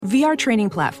VR training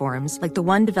platforms, like the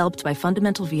one developed by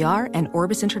Fundamental VR and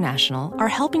Orbis International, are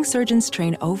helping surgeons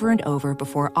train over and over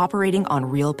before operating on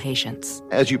real patients.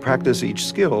 As you practice each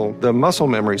skill, the muscle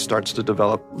memory starts to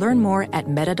develop. Learn more at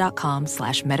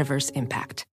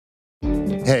meta.com/metaverseimpact.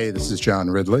 Hey, this is John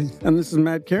Ridley. And this is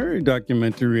Matt Carey,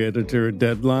 documentary editor at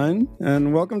Deadline.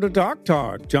 And welcome to Talk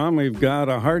Talk. John, we've got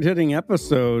a hard-hitting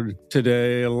episode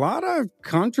today. A lot of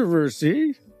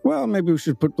controversy. Well, maybe we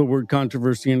should put the word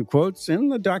controversy in quotes in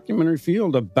the documentary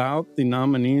field about the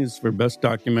nominees for Best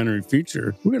Documentary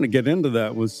Feature. We're going to get into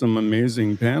that with some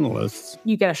amazing panelists.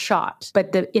 You get a shot,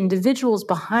 but the individuals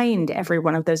behind every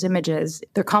one of those images,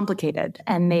 they're complicated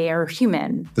and they are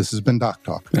human. This has been Doc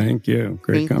Talk. Thank you.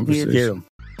 Great conversation. You.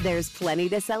 There's plenty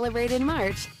to celebrate in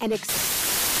March and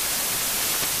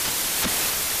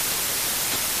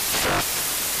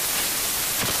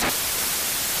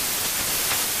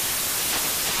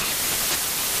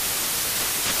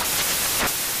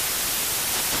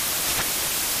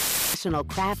National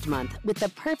Craft Month with the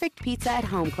perfect pizza at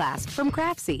home class from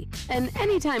Craftsy. And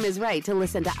anytime is right to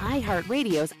listen to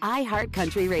iHeartRadio's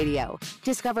iHeartCountry Radio.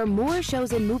 Discover more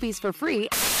shows and movies for free.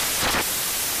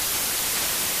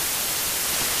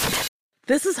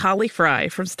 This is Holly Fry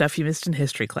from Stuff You Missed in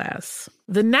History Class.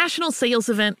 The national sales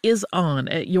event is on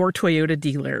at your Toyota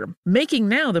dealer, making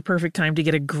now the perfect time to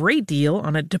get a great deal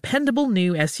on a dependable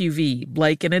new SUV,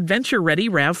 like an adventure-ready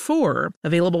RAV4.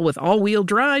 Available with all-wheel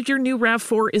drive, your new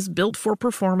RAV4 is built for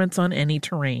performance on any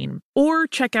terrain. Or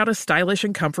check out a stylish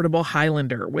and comfortable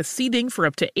Highlander with seating for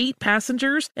up to 8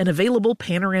 passengers and available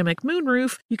panoramic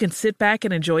moonroof. You can sit back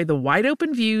and enjoy the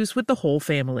wide-open views with the whole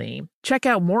family. Check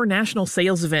out more national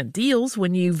sales event deals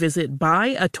when you visit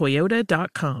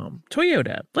buyatoyota.com. Toyota,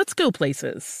 let's go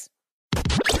places.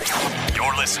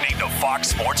 You're listening to Fox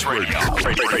Sports Radio.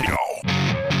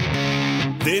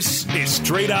 This is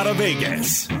Straight Outta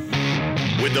Vegas.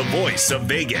 With the voice of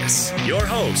Vegas, your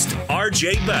host,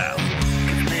 RJ Bell.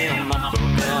 Give me a number,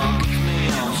 Bell. Give me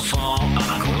a phone.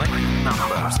 I collect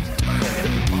numbers.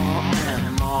 More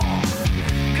and more.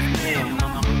 Give me a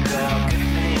number, Bell. Give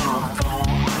me a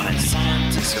phone. I'm a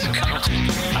scientist of counting.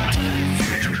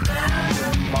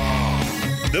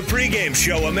 The pregame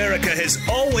show America has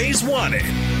always wanted.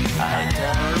 I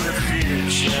tell the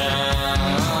future.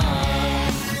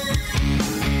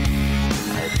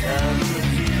 I tell the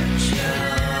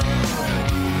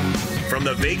future. From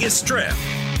the Vegas Strip,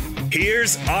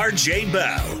 here's RJ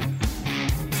Bell.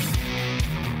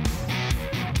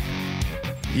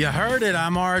 You heard it.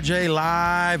 I'm RJ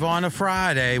live on a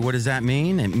Friday. What does that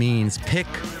mean? It means Pick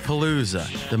Palooza.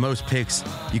 The most picks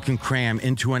you can cram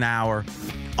into an hour.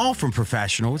 All from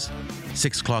professionals,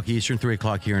 6 o'clock Eastern, 3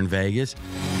 o'clock here in Vegas.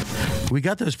 We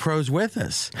got those pros with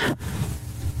us.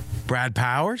 Brad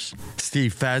Powers,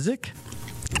 Steve Fezzik.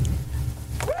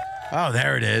 Oh,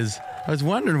 there it is. I was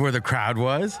wondering where the crowd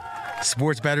was.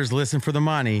 Sports bettors listen for the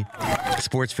money.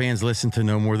 Sports fans listen to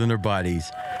no more than their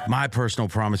buddies. My personal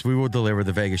promise, we will deliver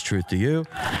the Vegas truth to you.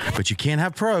 But you can't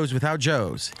have pros without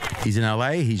Joes. He's in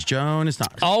L.A., he's Jonas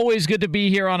Knox. Always good to be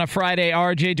here on a Friday,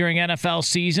 RJ, during NFL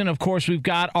season. Of course, we've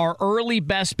got our early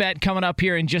best bet coming up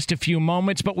here in just a few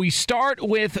moments. But we start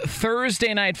with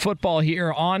Thursday Night Football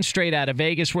here on Straight Outta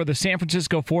Vegas, where the San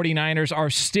Francisco 49ers are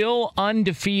still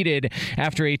undefeated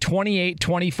after a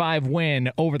 28-25 win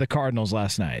over the Cardinals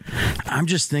last night. I'm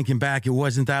just thinking back, it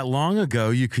wasn't that long ago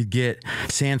you could get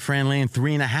San Fran laying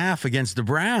 3.5 against the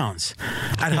Browns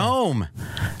at home.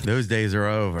 Those days are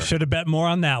over. Should have bet more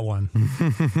on that one.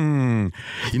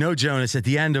 You know, Jonas, at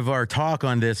the end of our talk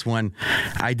on this one,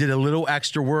 I did a little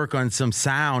extra work on some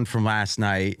sound from last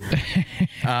night.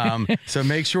 So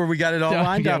make sure we got it all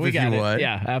lined up if you would.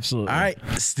 Yeah, absolutely. All right,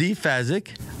 Steve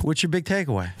Fezzik, what's your big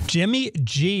takeaway? Jimmy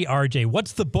G, RJ.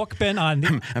 What's the book been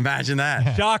on? Imagine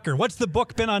that. Shocker. What's the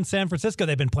book been on San Francisco?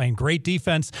 They've been playing great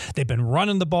defense. They've been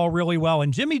running the ball really well.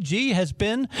 And Jimmy G has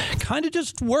been kind of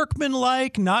just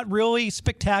workmanlike, not really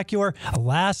spectacular.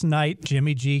 Last night,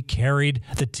 Jimmy G carried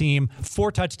the team.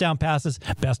 4 touchdown passes,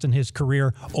 best in his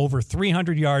career. Over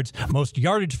 300 yards, most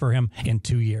yardage for him in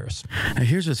 2 years. Now,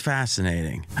 here's what's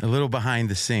fascinating. A little behind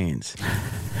the scenes.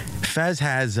 Fez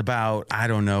has about, I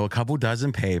don't know, a couple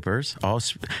dozen papers.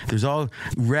 There's all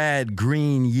red,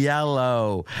 green,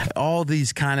 yellow, all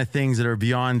these kind of things that are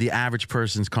beyond the average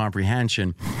person's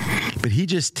comprehension. But he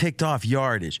just ticked off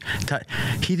yardage.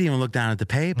 He didn't even look down at the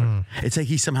paper. It's like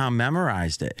he somehow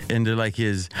memorized it into like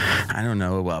his, I don't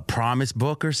know, promise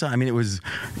book or something. I mean, it was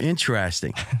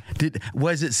interesting.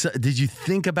 Did you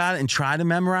think about it and try to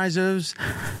memorize those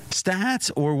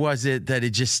stats, or was it that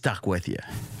it just stuck with you?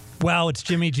 Well, it's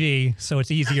Jimmy G, so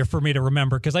it's easier for me to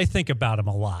remember because I think about him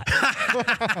a lot.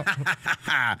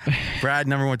 Brad,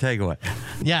 number one takeaway.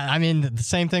 Yeah, I mean, the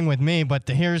same thing with me, but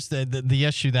here's the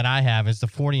issue that I have is the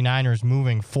 49ers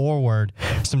moving forward,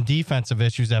 some defensive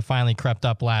issues that finally crept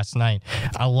up last night,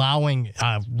 allowing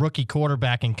rookie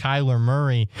quarterback in Kyler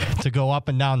Murray to go up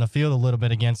and down the field a little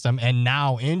bit against them, and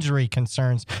now injury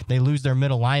concerns. They lose their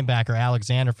middle linebacker,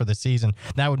 Alexander, for the season.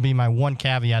 That would be my one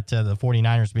caveat to the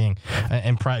 49ers being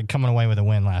coming away with a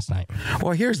win last night.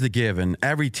 Well, here's the given.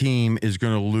 Every team is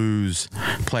going to lose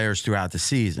players throughout the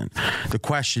season. The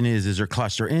question is there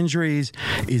cluster injuries?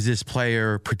 Is this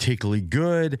player particularly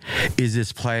good? Is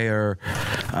this player,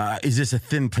 is this a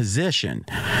thin position?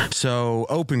 So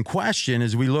open question,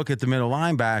 as we look at the middle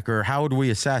linebacker, how would we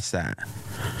assess that?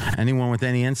 Anyone with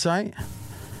any insight?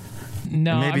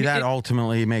 No, and maybe that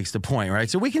ultimately makes the point, right?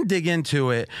 So we can dig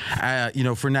into it,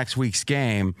 for next week's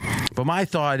game. But my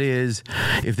thought is,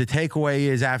 if the takeaway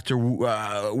is after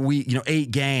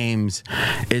 8 games,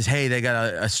 is hey, they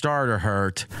got a starter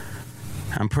hurt,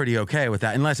 I'm pretty okay with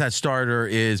that, unless that starter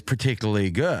is particularly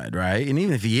good, right? And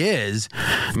even if he is,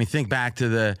 I mean, think back to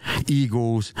the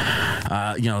Eagles,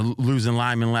 losing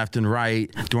linemen left and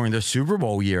right during the Super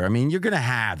Bowl year. I mean, you're going to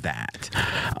have that.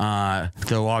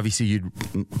 Though obviously you'd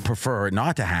prefer it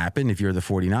not to happen if you're the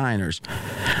 49ers.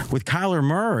 With Kyler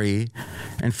Murray,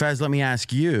 and Fez, let me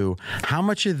ask you, how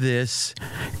much of this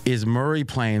is Murray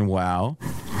playing well?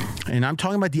 And I'm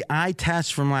talking about the eye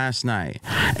test from last night.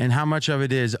 And how much of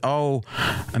it is,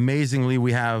 amazingly,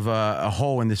 we have a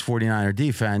hole in this 49er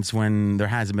defense when there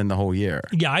hasn't been the whole year.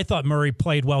 Yeah, I thought Murray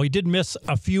played well. He did miss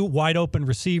a few wide open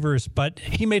receivers, but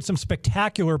he made some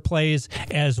spectacular plays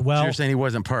as well. So you're saying he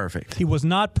wasn't perfect? He was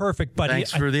not perfect, but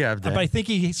Thanks for the update. But I think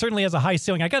he certainly has a high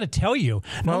ceiling. I got to tell you.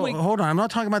 Well, hold on. I'm not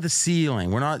talking about the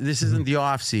ceiling. This isn't the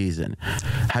off season.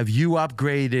 Have you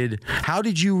upgraded? How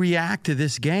did you react to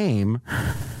this game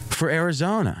for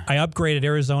Arizona? I upgraded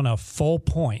Arizona full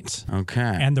points. Okay.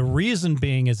 And the reason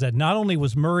being is that not only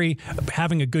was Murray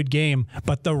having a good game,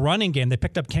 but the running game. They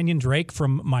picked up Kenyon Drake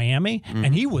from Miami,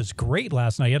 and he was great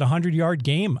last night. He had a 100-yard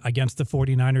game against the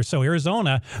 49ers. So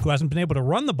Arizona, who hasn't been able to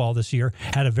run the ball this year,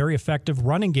 had a very effective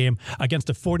running game against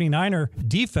a 49er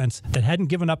defense that hadn't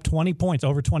given up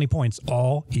over 20 points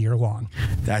all year long.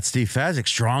 That's Steve Fezzik.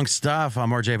 Strong stuff.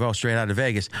 I'm RJ Bell, straight out of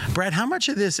Vegas. Brad, how much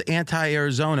of this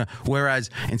anti-Arizona, whereas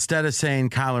instead of saying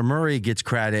Kyler Murray gets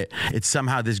credit, it's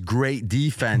somehow this great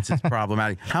defense is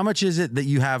problematic. How much is it that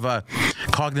you have a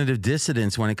cognitive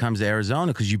dissonance when it comes to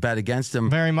Arizona because you bet against them?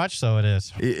 Very much so it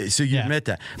is. So you admit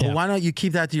that. Well, why don't you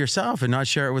keep that to yourself and not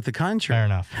share it with the country? Fair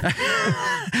enough.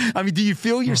 I mean, do you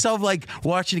feel yourself like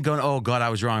watching it going, oh, God, I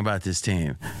was wrong about this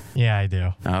team? Yeah, I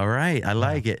do. All right. I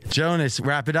like it. Jonas,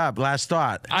 wrap it up. Last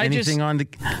thought. I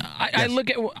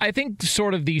think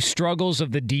sort of the struggles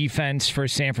of the defense for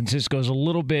San Francisco is a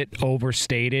little bit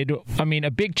overstated. I mean,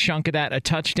 a big chunk of that, a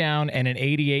touchdown and an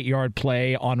 88-yard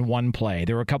play on one play.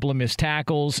 There were a couple of missed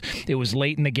tackles. It was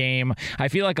late in the game. I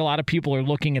feel like a lot of people are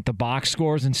looking at the box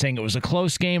scores and saying it was a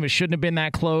close game. It shouldn't have been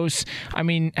that close. I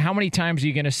mean, how many times are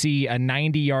you going to see a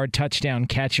 90-yard touchdown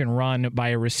catch and run by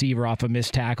a receiver off a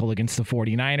missed tackle against the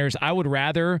 49ers? I would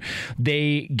rather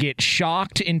they get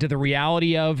shocked into the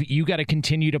reality of you got to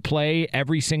continue to play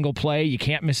every single play. You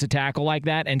can't miss a tackle like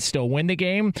that and still win the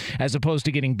game, as opposed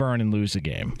to getting burned and lose the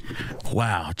game.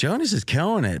 Wow, Jonas is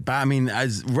killing it. I mean,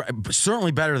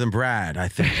 certainly better than Brad, I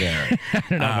think. There, I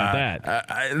don't know about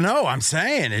that. No, I'm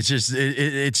saying it's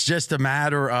just a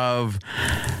matter of.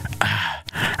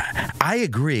 I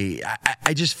agree.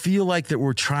 I just feel like that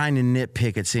we're trying to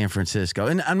nitpick at San Francisco.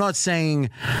 And I'm not saying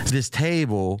this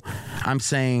table. I'm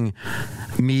saying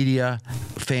media,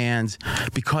 fans,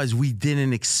 because we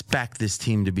didn't expect this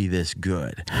team to be this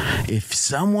good. If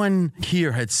someone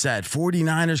here had said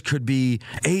 49ers could be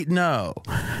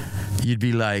 8-0, you'd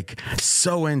be like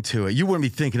so into it. You wouldn't be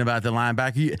thinking about the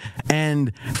linebacker.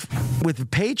 And with the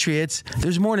Patriots,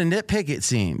 there's more to nitpick, it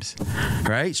seems,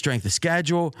 right? Strength of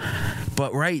schedule.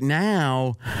 But right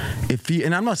now,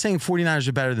 and I'm not saying 49ers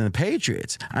are better than the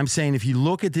Patriots. I'm saying if you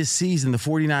look at this season, the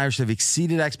 49ers have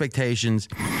exceeded expectations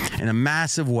in a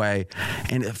massive way,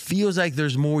 and it feels like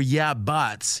there's more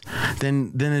buts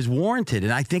than is warranted.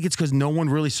 And I think it's because no one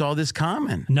really saw this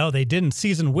coming. No, they didn't.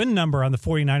 Season win number on the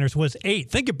 49ers was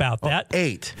 8. Think about that.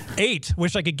 8.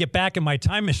 Wish I could get back in my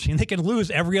time machine. They can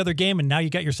lose every other game, and now you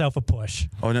got yourself a push.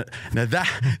 Oh, no, now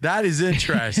that is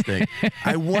interesting.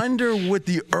 I wonder what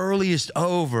the earliest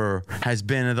over has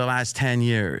been in the last 10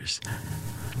 years.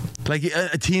 Like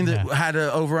a team that had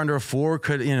an over under a 4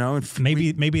 could,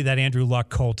 maybe that Andrew Luck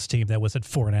Colts team that was at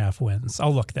 4.5 wins.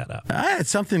 I'll look that up.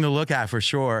 It's something to look at for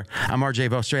sure. I'm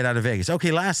RJ Bell, straight out of Vegas.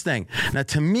 Okay, last thing. Now,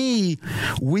 to me,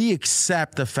 we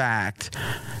accept the fact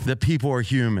that people are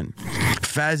human.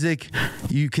 Fezzik,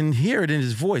 you can hear it in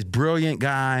his voice. Brilliant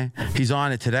guy. He's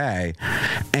on it today.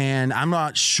 And I'm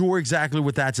not sure exactly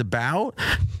what that's about,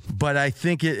 but I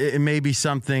think it may be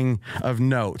something of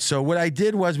note. So what I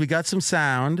did was we got some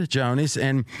sound, Jonas,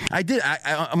 and I'm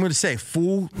going to say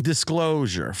full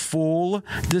disclosure.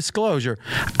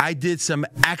 I did some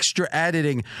extra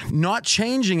editing, not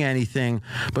changing anything,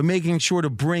 but making sure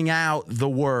to bring out the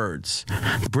words.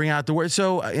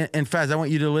 So, and Fez, I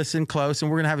want you to listen close, and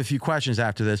we're going to have a few questions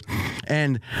after this.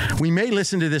 And we may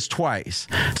listen to this twice.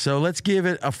 So let's give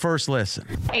it a first listen.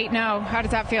 8-0. How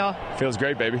does that feel? Feels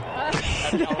great, baby.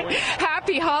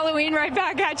 Happy Halloween right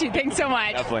back at you. Thanks so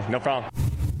much. Definitely. No problem.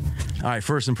 All right,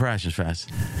 first impressions, Fez.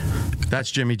 That's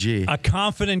Jimmy G. A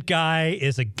confident guy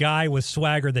is a guy with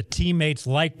swagger that teammates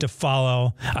like to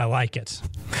follow. I like it.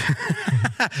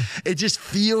 It just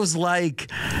feels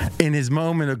like in his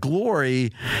moment of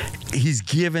glory, he's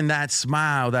given that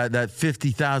smile, that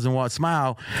 50,000-watt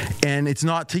smile, and it's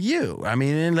not to you. I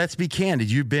mean, and let's be candid.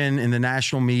 You've been in the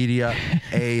national media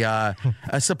a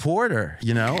supporter,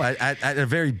 at a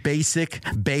very basic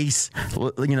base,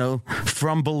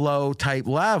 from below type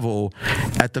level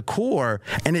at the core,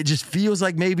 and it just feels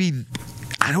like maybe,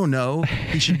 I don't know,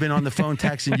 he should have been on the phone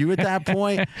texting you at that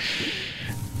point.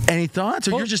 Any thoughts,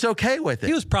 or you're just okay with it?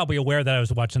 He was probably aware that I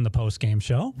was watching the post-game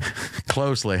show.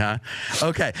 Closely, huh?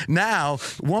 Okay, now,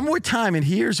 one more time, and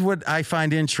here's what I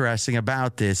find interesting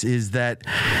about this, is that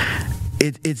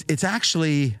it's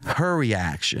actually her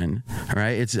reaction,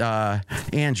 right? It's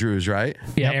Andrews, right?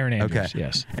 Yeah, Aaron Andrews, okay.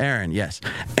 Yes. Aaron, yes.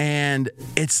 And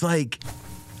it's like,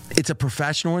 it's a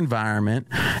professional environment,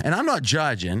 and I'm not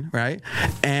judging, right?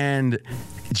 And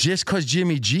just because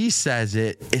Jimmy G says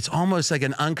it, it's almost like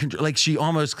like she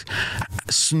almost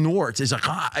snorts. It's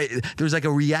like, there's like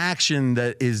a reaction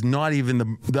that is not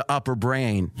even the upper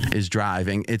brain is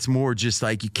driving. It's more just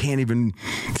like you can't even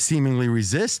seemingly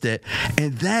resist it.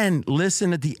 And then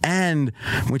listen at the end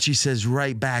when she says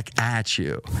right back at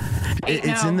you.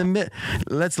 It's in the mid.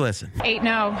 Let's listen.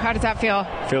 8-0. How does that feel?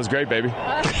 Feels great, baby.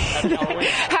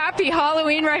 Happy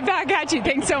Halloween right back at you.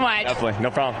 Thanks so much. Definitely.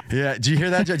 No problem. Yeah. Did you hear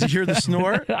that? Did you hear the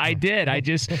snore? I did.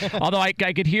 Although I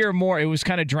could hear more, it was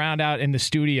kind of drowned out in the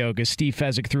studio because Steve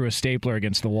Fezzik threw a stapler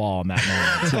against the wall in that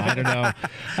moment. So I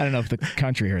don't know if the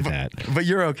country heard that. But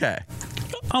you're okay.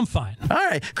 I'm fine. All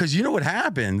right, because you know what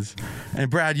happens,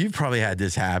 and Brad, you've probably had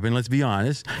this happen. Let's be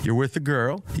honest. You're with the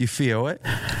girl, you feel it.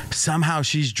 Somehow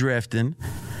she's drifting,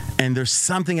 and there's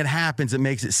something that happens that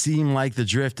makes it seem like the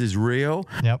drift is real.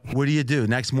 Yep. What do?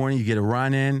 Next morning, you get a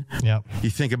run in. Yep. You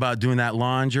think about doing that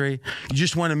laundry. You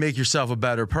just want to make yourself a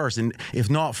better person. If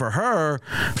not for her,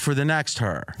 for the next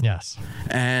her. Yes.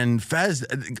 And Fez,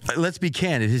 let's be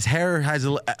candid. His hair has a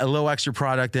little extra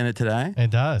product in it today. It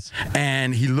does.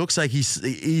 And he looks like he's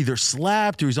either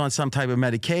slept or he's on some type of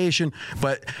medication.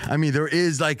 But, I mean, there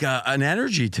is like an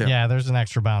energy to him. Yeah, there's an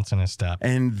extra bounce in his step.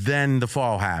 And then the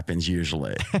fall happens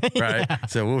usually. Right? Yeah.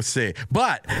 So we'll see.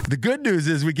 But the good news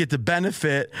is we get to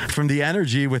benefit from the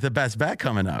energy with the best bet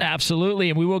coming up. Absolutely.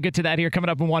 And we will get to that here coming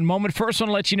up in one moment. First, I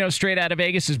want to let you know Straight Out of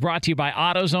Vegas is brought to you by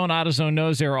AutoZone. AutoZone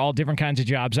knows there are all different kinds of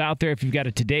jobs out there. If you've got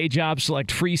a today job, select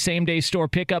free same-day store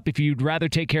pickup. If you'd rather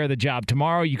take care of the job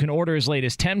tomorrow, you can order as late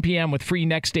as 10 p.m. with free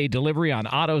next-day delivery on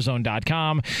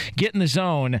AutoZone.com. Get in the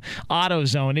zone.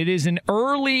 AutoZone. It is an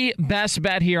early best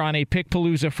bet here on a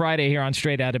Pickpalooza Friday here on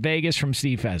Straight Out of Vegas from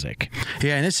Steve Fezzik.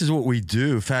 Yeah, and this is what we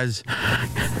do. Fez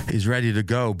is ready to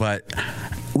go, but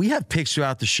we have picks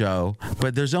throughout the show,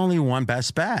 but there's only one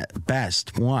best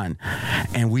one.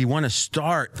 And we want to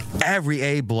start every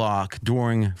A block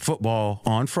during football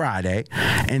on Friday.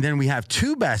 And then we have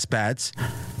two best bets,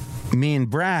 me and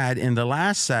Brad, in the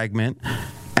last segment,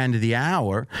 end of the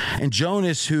hour, and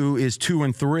Jonas, who is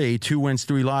 2-3, 2 wins,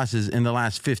 3 losses in the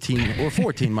last 15 or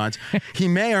 14 months, he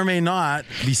may or may not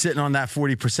be sitting on that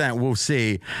 40%. We'll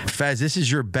see. Fez, this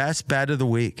is your best bet of the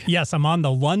week. Yes, I'm on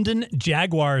the London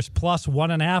Jaguars plus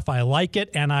 1.5. I like it,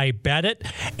 and I bet it.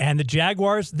 And the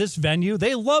Jaguars, this venue,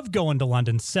 they love going to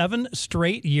London 7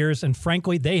 straight years, and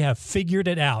frankly, they have figured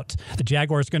it out. The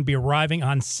Jaguars are going to be arriving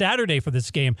on Saturday for this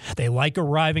game. They like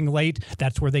arriving late.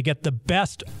 That's where they get the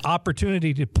best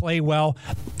opportunity to play well.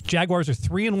 Jaguars are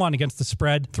 3-1 against the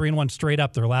spread, 3-1 straight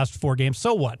up their last 4 games.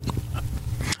 So what?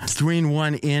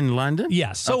 3-1 in London?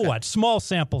 Yeah, so okay. What? Small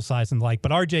sample size and the like.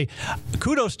 But RJ,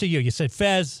 kudos to you. You said,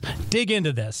 Fez, dig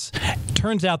into this.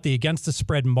 turns out the against the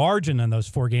spread margin in those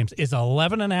 4 games is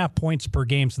 11.5 points per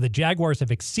game. So the Jaguars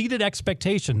have exceeded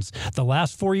expectations the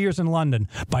last 4 years in London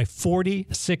by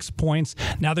 46 points.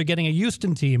 Now they're getting a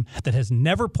Houston team that has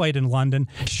never played in London.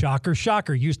 Shocker,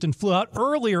 shocker. Houston flew out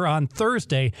earlier on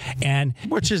Thursday, and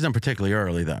which isn't particularly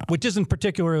early, though. Which isn't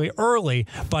particularly early,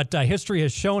 but history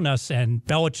has shown us, and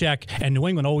Belichick and New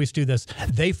England always do this,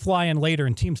 they fly in later,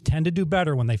 and teams tend to do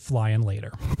better when they fly in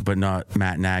later. But not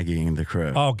Matt Nagy and the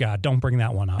crew. Oh, God, don't bring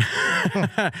that one up.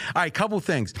 All right, couple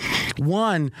things.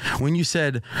 One, when you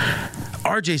said,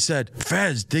 RJ said,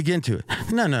 Fez, dig into it.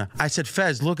 No. I said,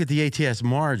 Fez, look at the ATS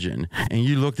margin. And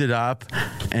you looked it up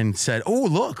and said, oh,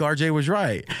 look, RJ was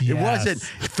right. Yes. It wasn't,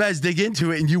 Fez, dig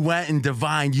into it, and you went and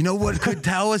divined. You know what could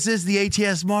tell us is the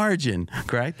ATS margin,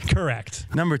 correct? Correct.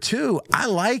 Number 2, I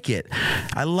like it.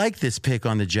 I like this pick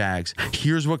on the Jags.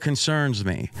 Here's what concerns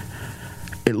me.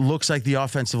 It looks like the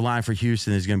offensive line for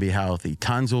Houston is going to be healthy.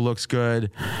 Tunzel looks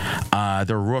good.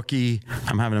 Their rookie,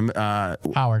 I'm having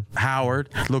Howard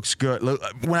looks good.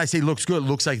 When I say looks good, it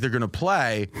looks like they're going to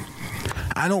play.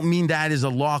 I don't mean that as a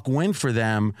lock win for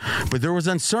them, but there was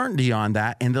uncertainty on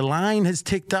that, and the line has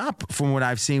ticked up from what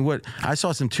I've seen. I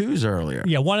saw some 2s earlier.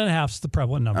 Yeah, 1.5 is the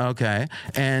prevalent number. Okay,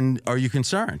 and are you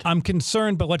concerned? I'm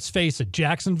concerned, but let's face it,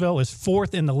 Jacksonville is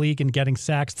 4th in the league in getting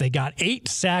sacks. They got 8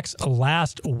 sacks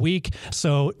last week,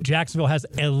 so Jacksonville has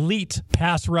elite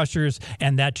pass rushers,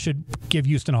 and that should give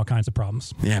Houston all kinds of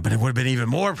problems. Yeah, but it would have been even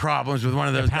more problems with one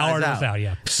of those Howard guys was out,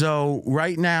 yeah. So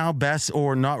right now, best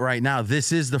or not right now,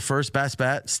 this is the first best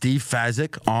bet, Steve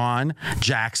Fezzik on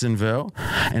Jacksonville.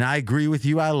 And I agree with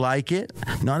you. I like it.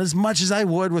 Not as much as I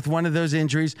would with one of those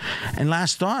injuries. And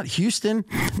last thought, Houston,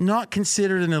 not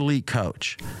considered an elite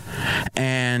coach.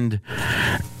 And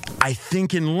I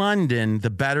think in London,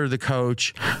 the better the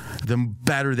coach, the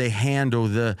better they handle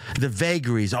the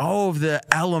vagaries, all of the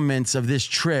elements of this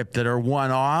trip that are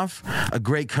one-off. A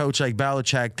great coach like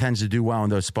Belichick tends to do well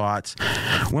in those spots.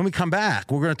 When we come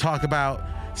back, we're going to talk about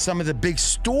some of the big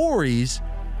stories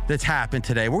that's happened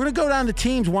today. We're going to go down the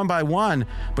teams one by one,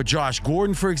 but Josh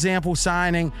Gordon, for example,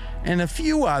 signing, and a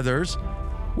few others.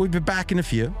 We'll be back in a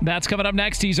few. That's coming up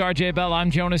next. He's RJ Bell.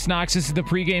 I'm Jonas Knox. This is the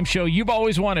pregame show you've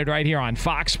always wanted right here on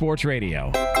Fox Sports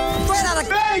Radio. Straight out of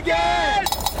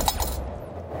Vegas!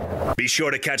 Be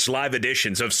sure to catch live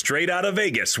editions of Straight Out of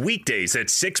Vegas weekdays at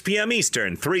 6 p.m.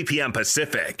 Eastern, 3 p.m.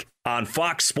 Pacific on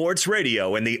Fox Sports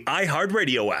Radio and the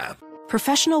iHeartRadio app.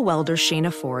 Professional welder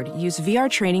Shayna Ford used VR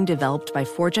training developed by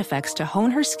ForgeFX to hone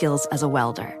her skills as a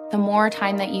welder. The more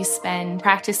time that you spend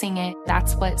practicing it,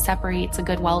 that's what separates a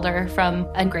good welder from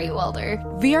a great welder.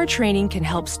 VR training can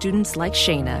help students like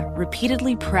Shayna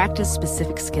repeatedly practice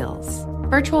specific skills.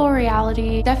 Virtual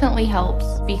reality definitely helps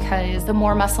because the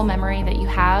more muscle memory that you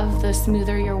have, the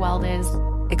smoother your weld is.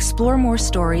 Explore more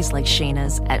stories like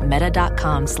Shayna's at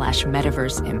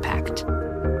meta.com/metaverseimpact.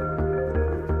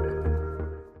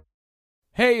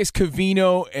 Hey, it's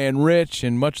Covino and Rich,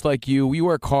 and much like you, we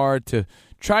work hard to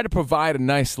try to provide a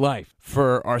nice life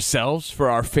for ourselves, for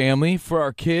our family, for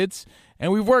our kids,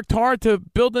 and we've worked hard to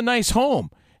build a nice home.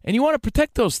 And you want to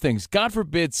protect those things. God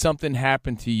forbid something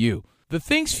happened to you. The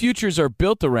things futures are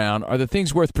built around are the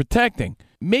things worth protecting.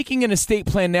 Making an estate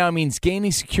plan now means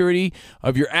gaining security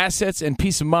of your assets and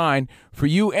peace of mind for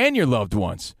you and your loved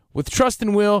ones. With Trust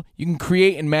and Will, you can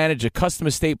create and manage a custom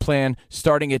estate plan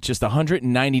starting at just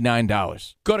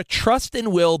 $199. Go to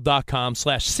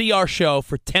trustandwill.com/CR show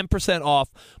for 10% off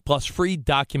plus free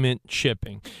document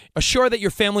shipping. Assure that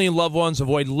your family and loved ones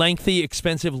avoid lengthy,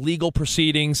 expensive legal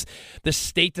proceedings, the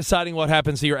state deciding what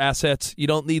happens to your assets. You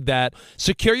don't need that.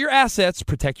 Secure your assets,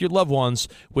 protect your loved ones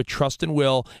with Trust and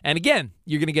Will. And again,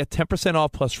 you're going to get 10%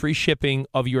 off plus free shipping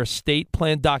of your estate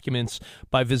plan documents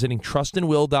by visiting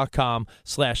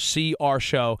trustandwill.com/CR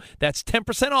show. That's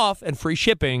 10% off and free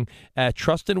shipping at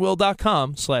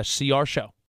trustandwill.com/CR show.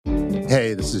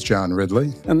 Hey, this is John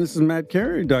Ridley. And this is Matt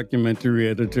Carey, documentary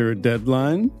editor at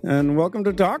Deadline. And welcome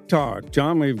to Talk Talk.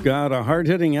 John, we've got a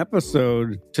hard-hitting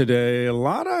episode today. A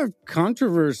lot of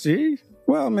controversy.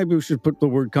 Well, maybe we should put the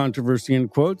word controversy in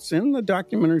quotes in the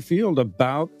documentary field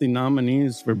about the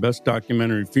nominees for Best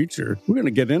Documentary Feature. We're going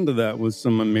to get into that with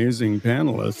some amazing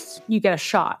panelists. You get a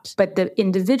shot, but the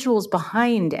individuals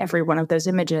behind every one of those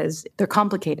images, they're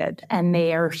complicated and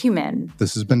they are human.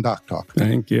 This has been Doc Talk.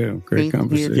 Thank you. Great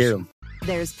conversation. Thank you.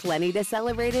 There's plenty to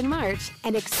celebrate in March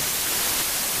and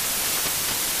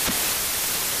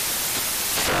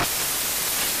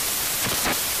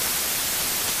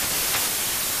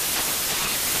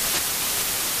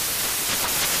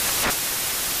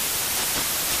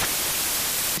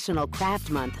National Craft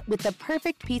Month with the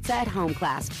perfect pizza at home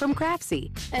class from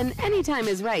Craftsy. And anytime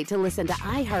is right to listen to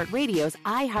iHeartRadio's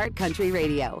iHeartCountry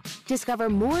Radio. Discover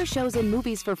more shows and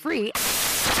movies for free.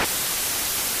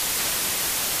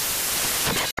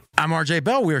 I'm RJ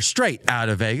Bell. We are straight out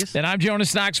of Vegas. And I'm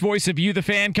Jonas Knox, voice of You, the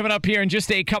fan. Coming up here in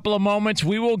just a couple of moments,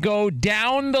 we will go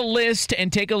down the list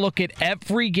and take a look at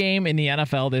every game in the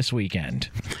NFL this weekend.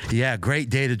 Yeah,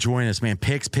 great day to join us, man.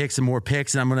 Picks, and more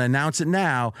picks. And I'm going to announce it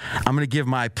now. I'm going to give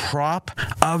my prop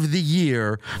of the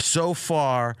year so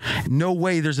far. No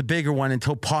way there's a bigger one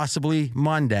until possibly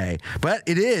Monday. But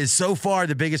it is so far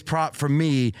the biggest prop for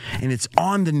me, and it's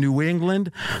on the New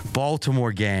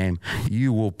England-Baltimore game.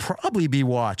 You will probably be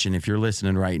watching if you're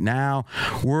listening right now.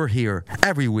 We're here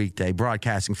every weekday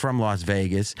broadcasting from Las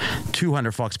Vegas,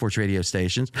 200 Fox Sports radio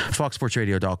stations,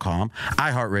 foxsportsradio.com,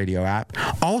 iHeartRadio app,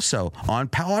 also on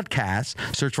podcasts,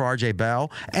 search for RJ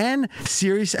Bell, and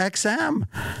Sirius XM.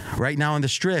 Right now on the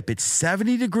Strip, it's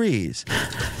 70 degrees.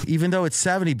 Even though it's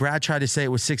 70, Brad tried to say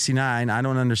it was 69. I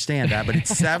don't understand that, but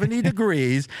it's 70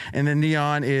 degrees, and the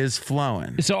neon is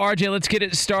flowing. So, RJ, let's get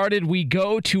it started. We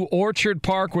go to Orchard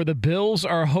Park, where the Bills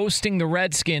are hosting the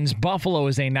Redskins. Buffalo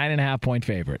is a 9.5-point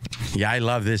favorite. Yeah, I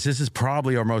love this. This is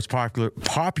probably our most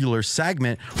popular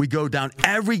segment. We go down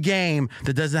every game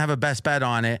that doesn't have a best bet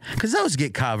on it, because those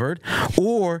get covered.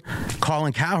 Or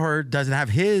Colin Cowherd doesn't have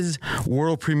his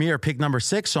world premiere pick number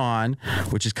 6 on,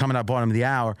 which is coming up bottom of the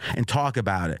hour, and talk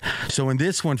about it. So in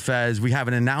this one, Fez, we have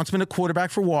an announcement of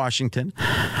quarterback for Washington.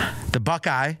 The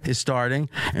Buckeye is starting,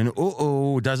 and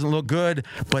doesn't look good.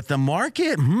 But the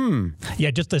market, Yeah,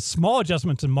 just a small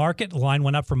adjustment to market. Line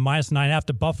went up from -9.5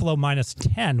 to Buffalo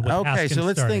 -10. With Okay, Haskins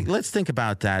so starting. let's think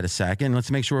about that a second.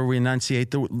 Let's make sure we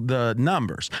enunciate the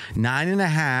numbers.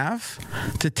 9.5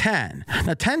 to 10.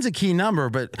 Now 10's a key number,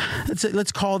 but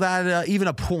let's call that even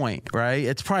a point, right?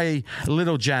 It's probably a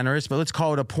little generous, but let's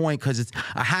call it a point because it's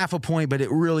a half a point, but it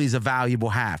really is a valuable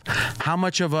half. How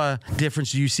much of a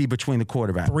difference do you see between the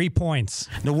quarterback? 3 points.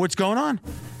 Now, what's going on?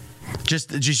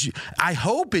 Just, I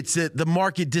hope it's that the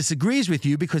market disagrees with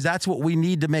you, because that's what we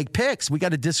need to make picks. We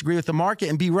got to disagree with the market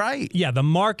and be right. Yeah, the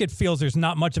market feels there's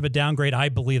not much of a downgrade. I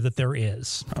believe that there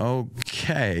is.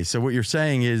 Okay, so what you're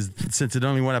saying is, since it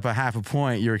only went up a half a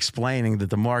point, you're explaining that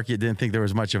the market didn't think there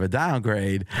was much of a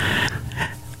downgrade.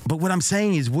 But what I'm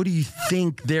saying is, what do you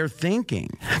think they're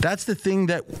thinking? That's the thing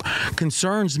that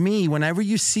concerns me. Whenever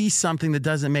you see something that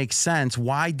doesn't make sense,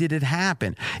 why did it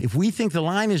happen? If we think the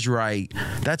line is right,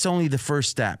 that's only the first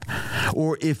step.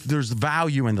 Or if there's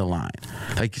value in the line.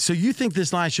 Like, so you think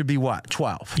this line should be what?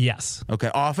 12? Yes. Okay,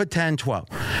 off of 10, 12.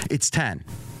 It's 10.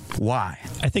 Why?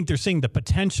 I think they're seeing the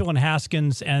potential in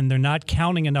Haskins, and they're not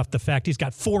counting enough the fact he's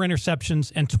got 4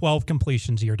 interceptions and 12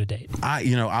 completions year to date.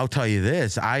 I'll tell you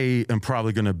this. I am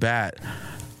probably going to bet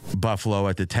Buffalo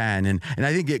at the 10. And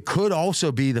I think it could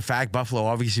also be the fact Buffalo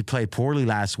obviously played poorly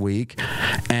last week.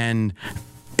 And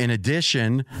in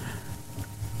addition,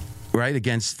 right,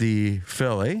 against the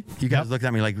Philly. You guys looked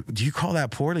at me like, do you call that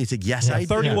poorly? He said, yes, I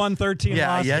do. 31-13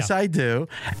 loss. Yes, I do.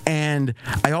 And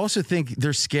I also think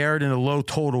they're scared in a low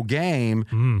total game,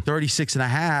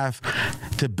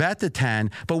 36.5, to bet the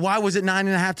 10. But why was it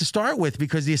 9.5 to start with?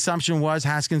 Because the assumption was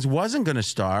Haskins wasn't going to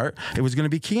start. It was going to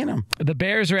be Keenum. The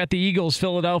Bears are at the Eagles.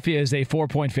 Philadelphia is a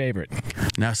 4-point favorite.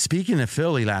 Now, speaking of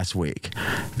Philly last week,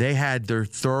 they had their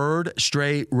 3rd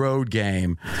straight road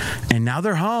game, and now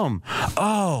they're home.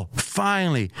 Oh,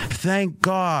 finally, thank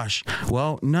gosh.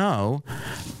 Well, no.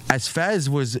 As Fez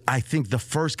was, I think, the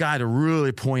first guy to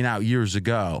really point out years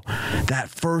ago, that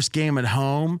first game at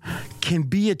home can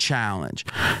be a challenge.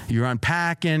 You're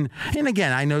unpacking. And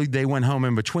again, I know they went home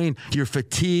in between. You're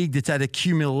fatigued. It's that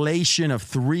accumulation of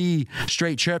 3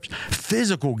 straight trips.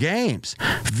 Physical games.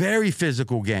 Very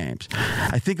physical games.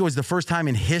 I think it was the first time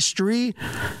in history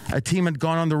a team had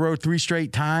gone on the road 3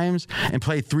 straight times and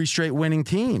played 3 straight winning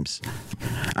teams.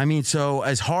 I mean, so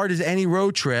as hard as any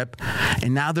road trip,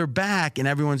 and now they're back, and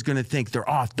everyone's going to think they're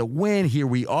off the win. Here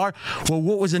we are. Well,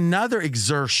 what was another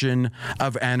exertion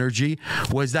of energy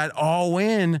was that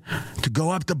all-in to go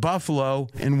up to Buffalo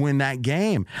and win that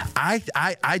game.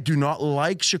 I do not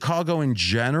like Chicago in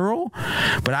general,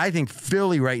 but I think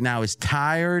Philly right now is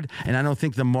tired, and I don't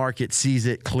think the market sees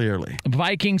it clearly.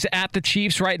 Vikings at the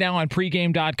Chiefs right now on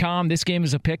pregame.com. This game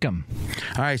is a pick'em.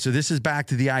 All right, so this is back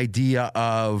to the idea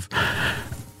of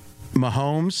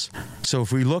Mahomes. So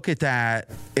if we look at that,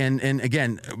 and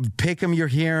again, pick 'em you're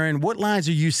hearing, what lines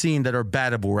are you seeing that are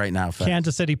bettable right now, Fez?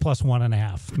 Kansas City plus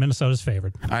 1.5. Minnesota's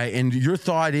favored. All right, and your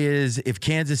thought is if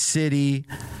Kansas City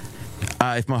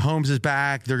If Mahomes is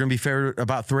back, they're going to be favored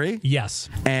about 3? Yes.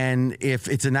 And if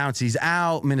it's announced he's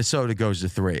out, Minnesota goes to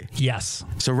 3? Yes.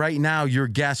 So right now, your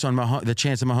guess on the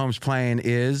chance of Mahomes playing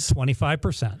is?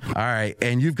 25%. All right.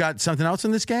 And you've got something else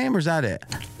in this game, or is that it?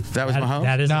 That was Mahomes?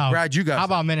 That is No. Brad, you got How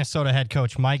about Minnesota head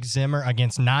coach Mike Zimmer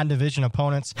against non-division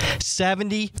opponents?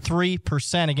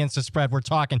 73% against the spread. We're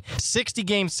talking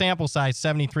 60-game sample size,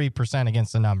 73%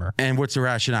 against the number. And what's the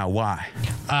rationale? Why?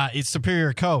 It's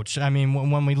superior coach. I mean,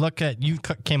 when we look at, you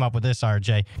came up with this,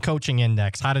 RJ, coaching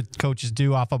index. How do coaches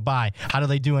do off a bye? How do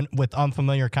they do with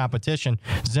unfamiliar competition?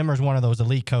 Zimmer's one of those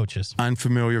elite coaches.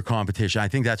 Unfamiliar competition. I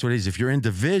think that's what it is. If you're in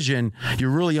division, you're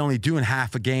really only doing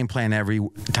half a game plan every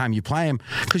time you play him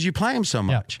because you play him so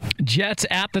much. Jets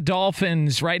at the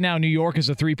Dolphins. Right now, New York is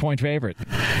a 3-point favorite.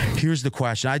 Here's the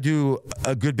question. I do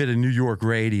a good bit of New York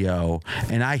radio,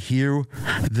 and I hear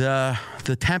the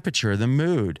temperature, the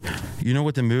mood. You know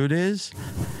what the mood is?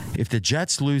 If the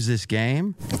Jets lose this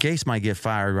game, Gase might get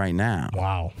fired right now.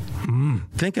 Wow.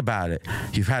 Think about it.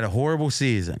 You've had a horrible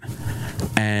season,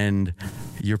 and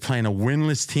you're playing a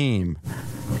winless team.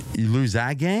 You lose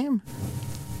that game?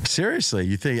 Seriously,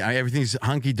 you think everything's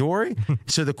hunky-dory?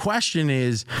 So the question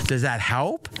is, does that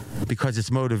help because it's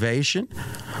motivation,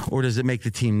 or does it make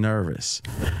the team nervous?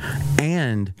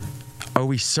 And are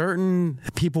we certain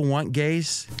people want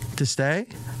Gase to stay?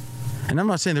 And I'm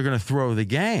not saying they're going to throw the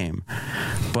game,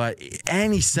 but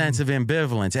any sense of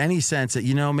ambivalence, any sense that,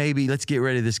 maybe let's get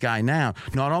rid of this guy now,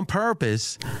 not on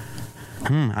purpose.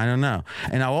 I don't know.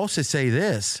 And I'll also say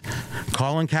this.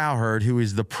 Colin Cowherd, who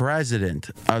is the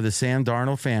president of the Sam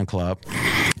Darnold fan club,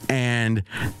 and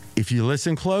if you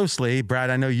listen closely, Brad,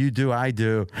 I know you do, I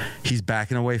do, he's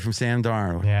backing away from Sam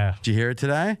Darnold. Yeah. Did you hear it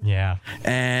today? Yeah.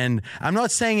 And I'm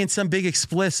not saying in some big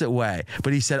explicit way,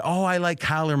 but he said, I like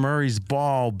Kyler Murray's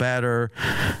ball better,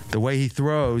 the way he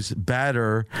throws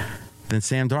better than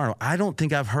Sam Darnold. I don't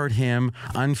think I've heard him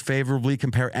unfavorably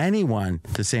compare anyone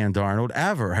to Sam Darnold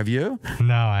ever. Have you?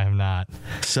 No, I have not.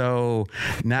 So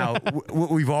now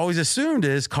what we've always assumed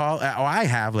is I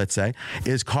have, let's say,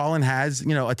 is Colin has,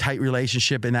 a tight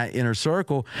relationship in that inner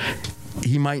circle.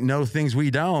 He might know things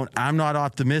we don't. I'm not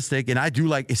optimistic, and I do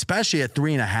like, especially at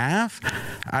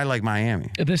 3.5, I like Miami.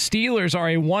 The Steelers are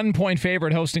a 1-point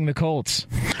favorite hosting the Colts.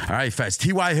 All right, Fez.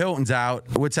 T.Y. Hilton's out.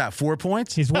 What's that, 4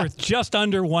 points? He's worth just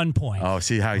under 1 point. Oh,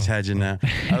 see how he's hedging now?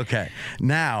 Okay.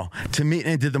 Now, to me,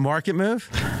 and did the market move?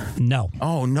 No.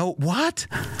 Oh, no. What?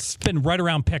 It's been right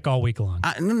around pick all week long.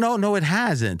 No, it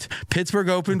hasn't. Pittsburgh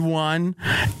opened 1,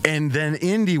 and then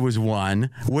Indy was 1.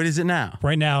 What is it now?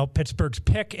 Right now, Pittsburgh's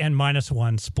pick and -1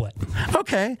 split.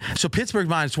 Okay. So Pittsburgh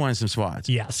 -1 in some spots.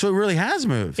 Yes. So it really has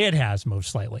moved. It has moved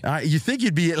slightly. You think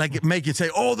you'd be like making say,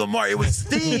 the market, it was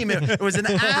steam. It was an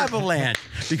avalanche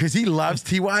because he loves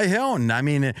T.Y. Hilton. I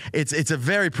mean, it's a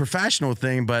very professional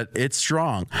thing, but it's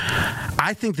strong.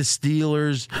 I think the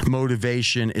Steelers'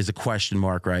 motivation is a question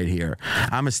mark right here.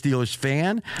 I'm a Steelers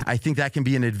fan. I think that can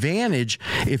be an advantage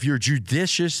if you're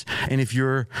judicious and if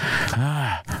you're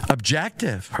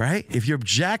objective, right? If you're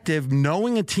objective,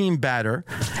 knowing a team better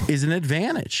is an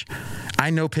advantage. I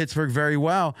know Pittsburgh very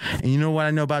well. And you know what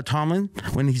I know about Tomlin?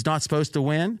 When he's not supposed to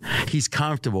win, he's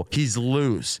comfortable. He's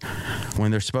loose.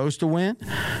 When they're supposed to win,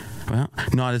 well,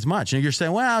 not as much. And you're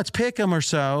saying, well, it's pick 'em or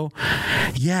so.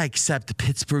 Yeah, except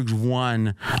Pittsburgh's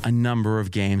won a number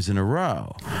of games in a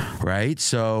row, right?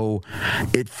 So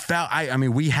it felt, I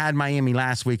mean, we had Miami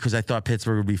last week because I thought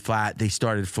Pittsburgh would be flat. They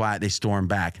started flat. They stormed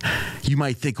back. You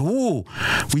might think,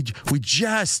 we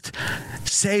just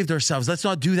saved ourselves. Let's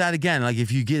not do that again. Like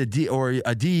if you get a D or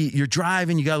a D, you're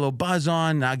driving, you got a little buzz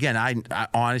on. Now, again, I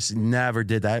honestly never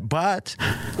did that, but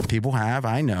people have,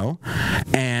 I know.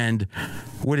 And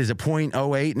what is it,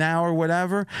 0.08 now or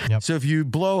whatever? Yep. So if you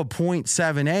blow a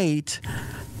 0.78,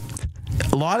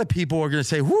 a lot of people are going to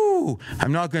say,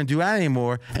 I'm not going to do that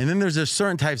anymore. And then there's a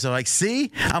certain types of like,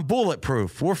 see, I'm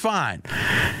bulletproof. We're fine.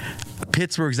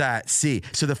 Pittsburgh's at C.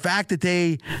 So the fact that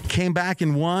they came back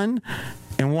and won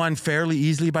fairly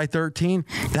easily by 13,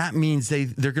 that means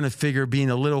they're going to figure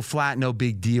being a little flat, no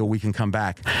big deal, we can come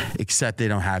back, except they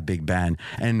don't have Big Ben.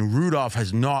 And Rudolph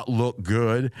has not looked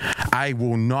good. I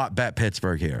will not bet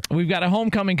Pittsburgh here. We've got a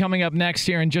homecoming coming up next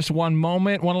here in just one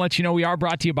moment. Want to let you know we are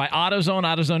brought to you by AutoZone.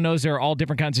 AutoZone knows there are all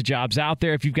different kinds of jobs out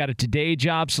there. If you've got a today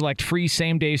job, select free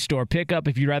same-day store pickup.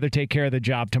 If you'd rather take care of the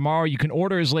job tomorrow, you can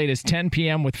order as late as 10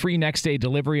 p.m. with free next-day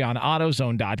delivery on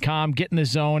AutoZone.com. Get in the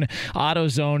zone.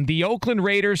 AutoZone. The Oakland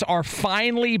Raiders are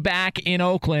finally back in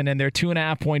Oakland, and they're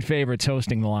 2.5-point favorites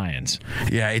hosting the Lions.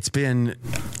 Yeah, it's been,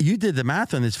 you did the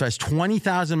math on this, Fest,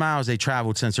 20,000 miles they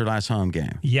traveled since their last home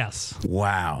game. Yes.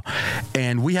 Wow.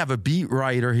 And we have a beat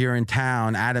writer here in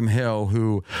town, Adam Hill,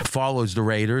 who follows the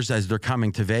Raiders as they're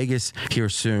coming to Vegas here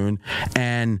soon.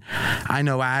 And I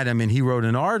know Adam, and he wrote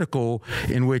an article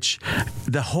in which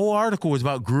the whole article was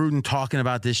about Gruden talking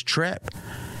about this trip.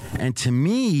 And to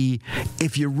me,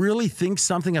 if you really think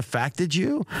something affected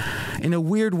you, in a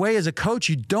weird way as a coach,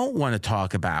 you don't want to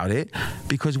talk about it,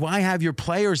 because why have your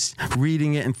players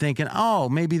reading it and thinking, oh,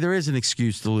 maybe there is an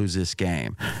excuse to lose this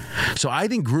game? So I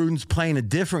think Gruden's playing a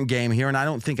different game here, and I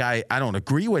don't think I don't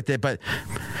agree with it, but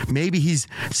maybe he's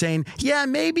saying, yeah,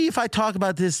 maybe if I talk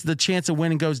about this, the chance of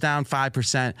winning goes down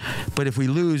 5%, but if we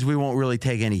lose, we won't really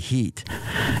take any heat.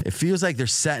 It feels like they're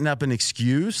setting up an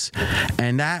excuse,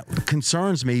 and that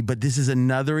concerns me. But this is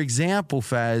another example,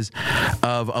 Fez,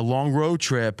 of a long road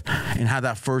trip and how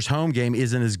that first home game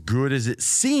isn't as good as it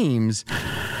seems.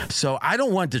 So I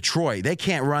don't want Detroit. They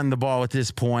can't run the ball at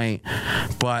this point,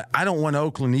 but I don't want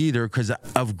Oakland either because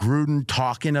of Gruden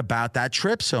talking about that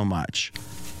trip so much.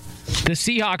 The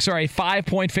Seahawks are a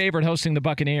 5-point favorite hosting the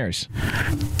Buccaneers.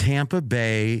 Tampa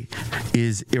Bay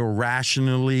is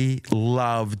irrationally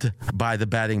loved by the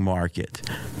betting market.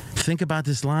 Think about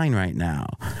this line right now.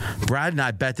 Brad and I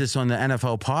bet this on the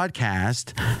NFL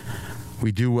podcast.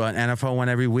 We do an NFL one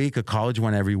every week, a college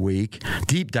one every week.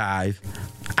 Deep dive,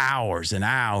 hours and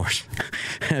hours,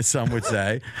 as some would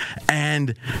say.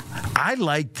 And I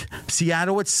liked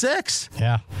Seattle at 6.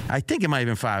 Yeah. I think it might have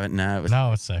been 5.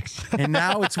 No, it's 6. And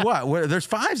now it's what? There's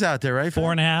 5s out there, right?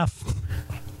 4.5.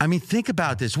 I mean, think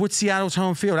about this. What's Seattle's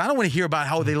home field? I don't want to hear about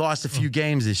how they lost a few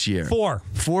games this year.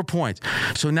 4 points.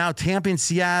 So now Tampa and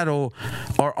Seattle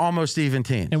are almost even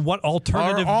teams. And what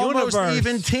alternative almost universe?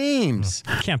 Even teams.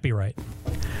 Can't be right.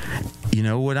 You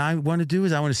know what I want to do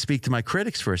is I want to speak to my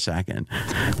critics for a second.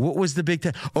 What was the big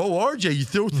Oh, RJ, you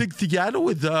still think Seattle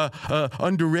is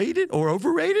underrated or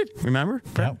overrated? Remember?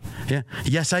 Yep. Yeah.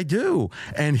 Yes, I do.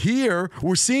 And here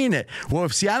we're seeing it. Well,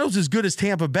 if Seattle's as good as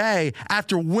Tampa Bay,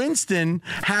 after Winston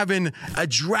having a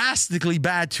drastically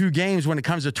bad 2 games when it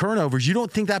comes to turnovers, you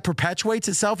don't think that perpetuates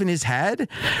itself in his head?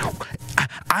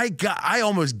 I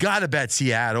almost got to bet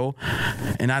Seattle,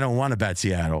 and I don't want to bet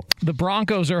Seattle. The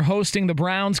Broncos are hosting the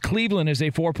Browns. Cleveland is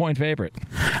a 4-point favorite.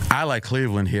 I like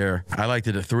Cleveland here. I liked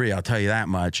it at 3, I'll tell you that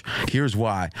much. Here's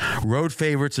why. Road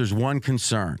favorites, there's one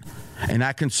concern. And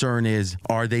that concern is,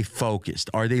 are they focused?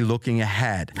 Are they looking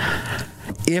ahead?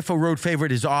 If a road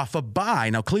favorite is off a bye,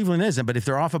 now Cleveland isn't, but if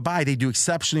they're off a bye, they do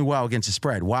exceptionally well against the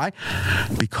spread. Why?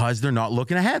 Because they're not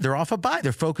looking ahead. They're off a bye.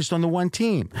 They're focused on the one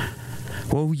team.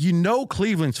 Well, you know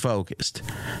Cleveland's focused.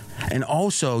 And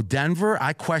also, Denver,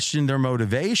 I questioned their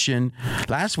motivation.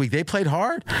 Last week, they played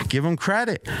hard. Give them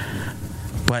credit.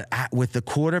 But with the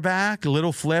quarterback,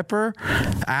 little flipper,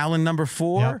 Allen number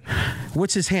 4,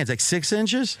 what's his hands, like 6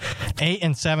 inches? 8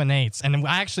 7/8. And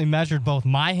I actually measured both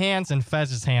my hands and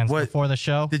Fez's hands before the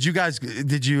show. Did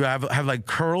you have like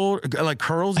curls in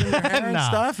your hair and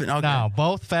stuff? Okay. No,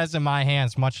 both Fez and my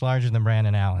hands much larger than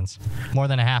Brandon Allen's. More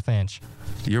than a half inch.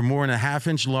 You're more than a half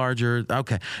inch larger.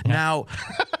 Okay. Yeah. Now,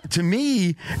 to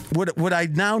me, what I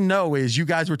now know is you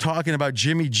guys were talking about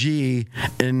Jimmy G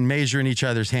and measuring each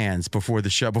other's hands before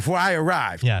the show, before I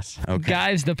arrived. Yes. Okay.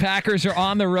 Guys, the Packers are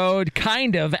on the road,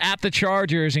 kind of, at the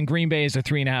Chargers, and Green Bay is a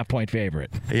 3.5-point favorite.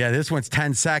 Yeah, this one's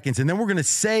 10 seconds. And then we're going to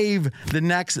save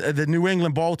the New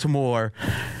England-Baltimore.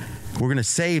 We're going to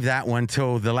save that one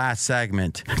till the last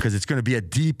segment because it's going to be a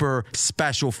deeper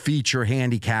special feature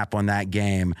handicap on that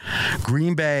game.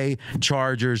 Green Bay,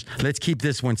 Chargers, let's keep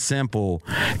this one simple,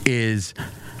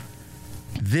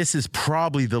 this is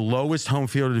probably the lowest home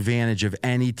field advantage of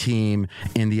any team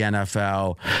in the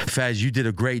NFL. Fez, you did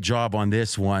a great job on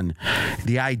this one.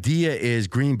 The idea is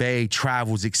Green Bay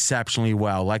travels exceptionally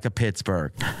well, like a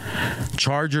Pittsburgh.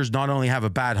 Chargers not only have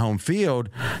a bad home field,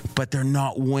 but they're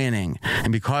not winning.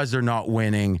 And because they're not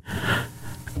winning,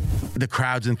 the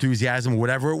crowd's enthusiasm,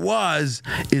 whatever it was,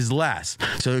 is less.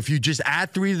 So if you just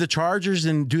add 3 to the Chargers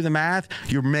and do the math,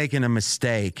 you're making a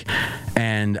mistake.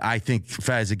 And I think,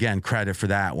 Fez, again, credit for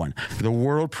that one. The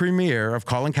world premiere of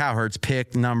Colin Cowherd's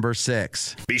pick number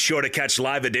 6. Be sure to catch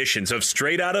live editions of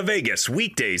Straight Outta Vegas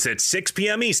weekdays at 6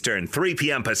 p.m. Eastern, 3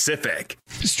 p.m. Pacific.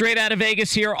 Straight Outta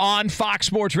Vegas here on Fox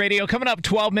Sports Radio. Coming up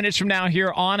 12 minutes from now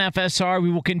here on FSR,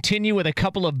 we will continue with a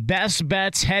couple of best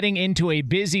bets heading into a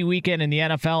busy weekend in the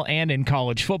NFL and in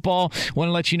college football. Want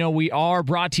to let you know we are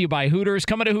brought to you by Hooters.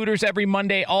 Coming to Hooters every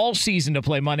Monday all season to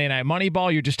play Monday Night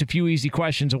Moneyball. You're just a few easy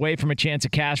questions away from a chance chance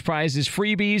at cash prizes,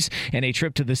 freebies, and a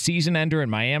trip to the season ender in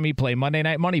Miami. Play Monday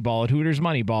Night Moneyball at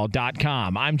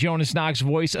HootersMoneyball.com. I'm Jonas Knox,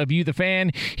 voice of You, the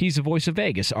Fan. He's the voice of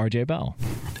Vegas, RJ Bell.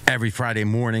 Every Friday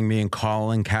morning, me and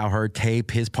Colin Cowherd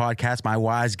tape his podcast, My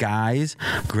Wise Guys,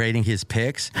 grading his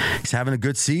picks. He's having a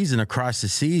good season across the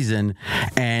season,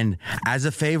 and as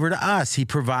a favor to us, he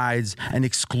provides an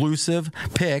exclusive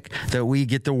pick that we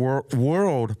get the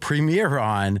world premiere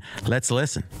on. Let's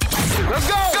listen. Let's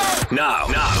go! Now.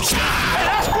 Hey,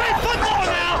 that's great football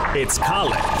now! It's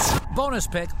Colin's bonus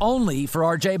pick only for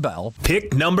RJ Bell.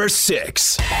 Pick number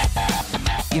 6.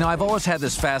 You know, I've always had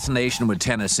this fascination with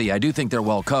Tennessee. I do think they're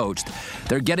well coached.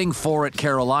 They're getting 4 at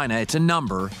Carolina. It's a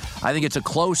number. I think it's a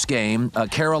close game.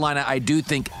 Carolina, I do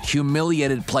think,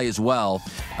 humiliated plays well.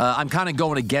 I'm kind of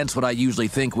going against what I usually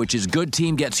think, which is good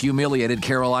team gets humiliated.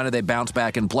 Carolina, they bounce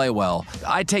back and play well.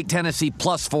 I take Tennessee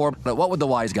 +4, but what would the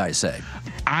wise guys say?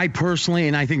 I personally,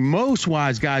 and I think most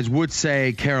wise guys would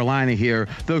say Carolina here,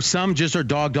 though some just are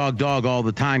dog all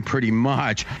the time pretty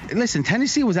much. Listen,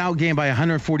 Tennessee was outgained by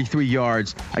 143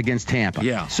 yards against Tampa.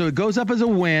 Yeah. So it goes up as a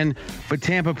win, but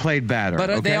Tampa played better.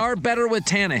 But they are better with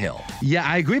Tannehill. Yeah,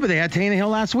 I agree, but they had Tannehill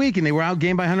last week, and they were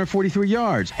outgained by 143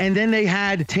 yards. And then they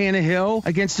had Tannehill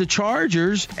against the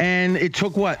Chargers, and it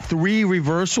took, 3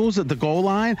 reversals at the goal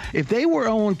line? If they were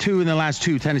 0-2 in the last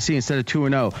 2, Tennessee, instead of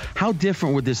 2-0, how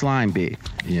different would this line be?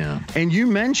 Yeah. And you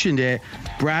mentioned it.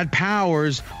 Brad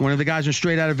Powers, one of the guys from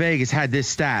Straight Out of Vegas, had this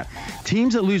stat.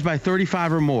 Teams that lose by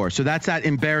 35 or more, so that's that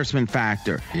embarrassment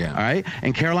factor. Yeah. All right?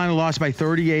 And Carolina lost by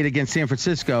 38 against San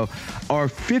Francisco, are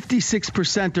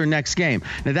 56% their next game.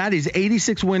 Now, that is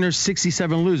 86 winners,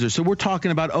 67 losers. So we're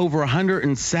talking about over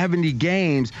 170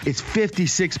 games. It's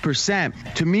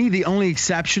 56%. To me, the only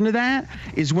exception to that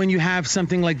is when you have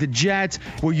something like the Jets,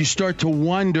 where you start to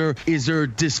wonder, is there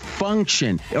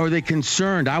dysfunction? Are they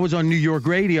concerned? I was on New York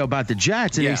radio about the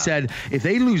Jets, and they said if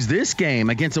they lose this game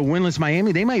against a winless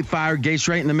Miami, they might fire Gase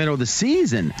right in the middle of the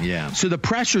season. Yeah. So the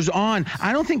pressure's on.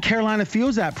 I don't think Carolina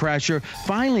feels that pressure.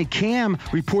 Finally, Cam,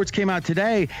 reports came out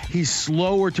today, he's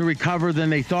slower to recover than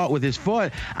they thought with his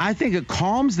foot. I think it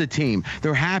calms the team.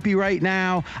 They're happy right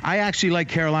now. I actually like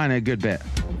Carolina a good bit.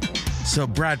 So,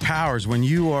 Brad Powers, when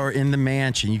you are in the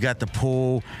mansion, you got the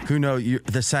pool, who knows,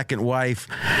 the second wife.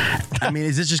 I mean,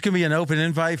 is this just going to be an open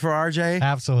invite for RJ?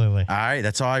 Absolutely. All right,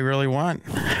 that's all I really want.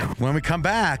 When we come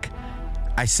back,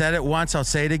 I said it once, I'll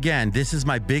say it again. This is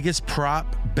my biggest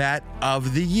prop bet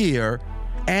of the year.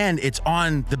 And it's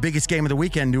on the biggest game of the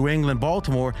weekend, New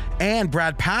England-Baltimore, and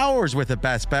Brad Powers with the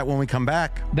best bet when we come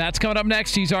back. That's coming up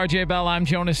next. He's RJ Bell. I'm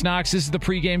Jonas Knox. This is the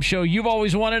pregame show you've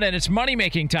always wanted, and it's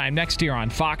money-making time next year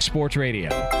on Fox Sports Radio.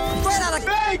 Straight out of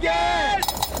Vegas!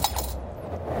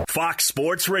 Fox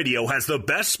Sports Radio has the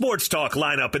best sports talk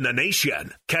lineup in the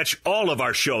nation. Catch all of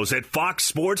our shows at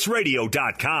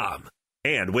foxsportsradio.com.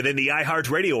 And within the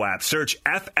iHeartRadio app, search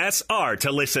FSR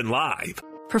to listen live.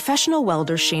 Professional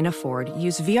welder Shayna Ford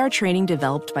used VR training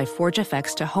developed by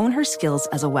ForgeFX to hone her skills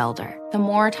as a welder. The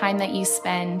more time that you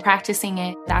spend practicing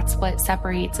it, that's what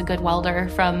separates a good welder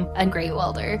from a great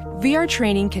welder. VR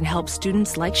training can help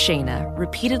students like Shayna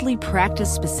repeatedly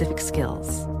practice specific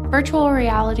skills. Virtual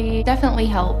reality definitely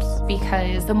helps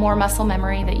because the more muscle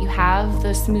memory that you have,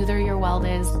 the smoother your weld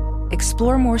is.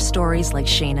 Explore more stories like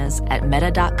Shayna's at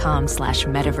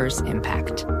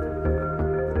meta.com/metaverseimpact.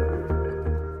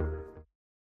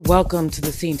 Welcome to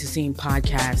the Scene to Scene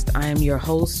podcast. I am your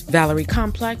host, Valerie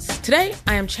Complex. Today,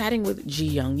 I am chatting with Ji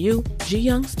Young Yu. Ji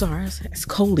Young stars as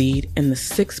co-lead in the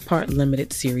 6-part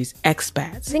limited series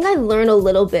Expats. I think I learn a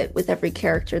little bit with every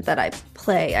character that I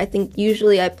play. I think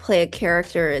usually I play a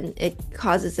character and it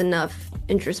causes enough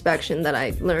introspection that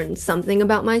I learn something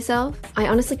about myself. I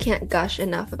honestly can't gush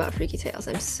enough about Freaky Tales.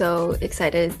 I'm so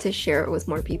excited to share it with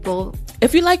more people.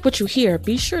 If you like what you hear,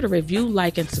 be sure to review,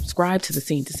 like, and subscribe to the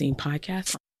Scene to Scene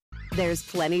podcast. There's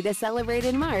plenty to celebrate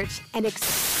in March and National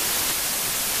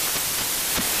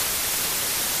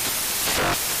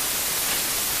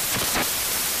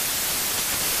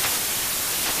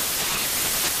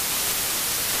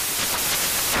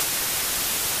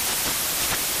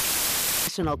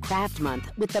Craft Month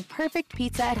with the perfect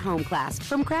pizza at home class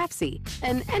from Craftsy.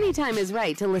 And anytime is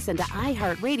right to listen to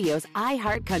iHeartRadio's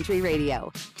iHeart Country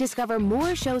Radio. Discover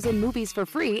more shows and movies for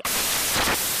free.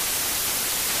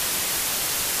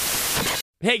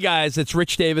 Hey guys, it's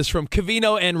Rich Davis from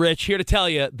Covino and Rich here to tell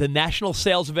you the national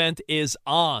sales event is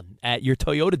on at your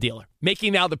Toyota dealer,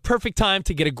 making now the perfect time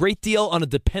to get a great deal on a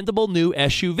dependable new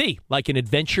SUV like an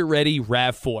adventure-ready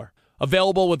RAV4.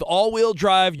 Available with all-wheel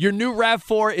drive, your new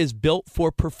RAV4 is built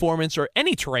for performance or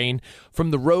any terrain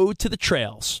from the road to the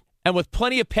trails. And with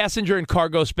plenty of passenger and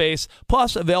cargo space,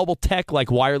 plus available tech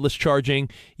like wireless charging,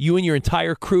 you and your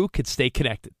entire crew could stay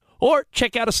connected. Or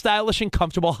check out a stylish and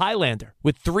comfortable Highlander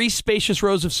with 3 spacious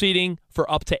rows of seating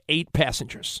for up to 8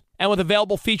 passengers. And with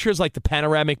available features like the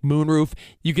panoramic moonroof,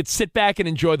 you could sit back and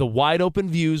enjoy the wide-open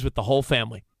views with the whole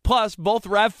family. Plus, both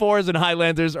RAV4s and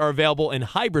Highlanders are available in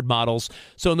hybrid models,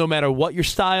 so no matter what your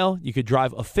style, you could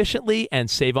drive efficiently and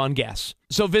save on gas.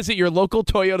 So visit your local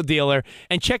Toyota dealer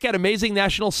and check out amazing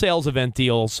national sales event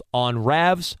deals on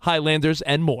RAVs, Highlanders,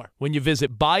 and more when you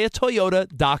visit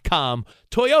buyatoyota.com.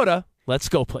 Toyota, let's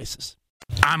go places.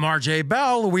 I'm RJ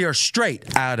Bell. We are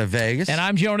straight out of Vegas. And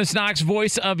I'm Jonas Knox,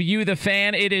 voice of You, the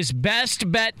fan. It is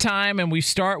best bet time, and we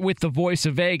start with the voice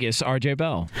of Vegas, RJ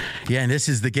Bell. Yeah, and this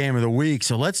is the game of the week.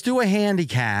 So let's do a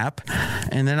handicap,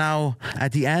 and then I'll,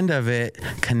 at the end of it,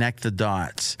 connect the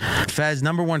dots. Fez,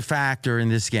 number one factor in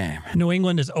this game. New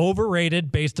England is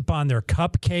overrated based upon their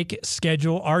cupcake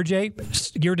schedule.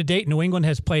 RJ, year to date, New England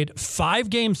has played 5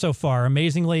 games so far,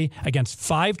 amazingly, against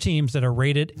 5 teams that are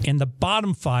rated in the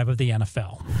bottom 5 of the NFL.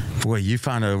 Boy, you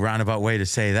found a roundabout way to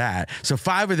say that. So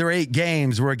 5 of their 8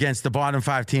 games were against the bottom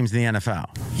 5 teams in the NFL.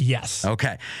 Yes.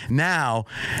 Okay. Now,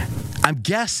 I'm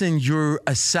guessing your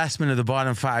assessment of the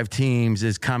bottom 5 teams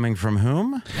is coming from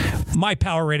whom? My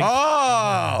power rating.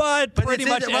 Oh! But pretty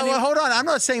much. Well, hold on. I'm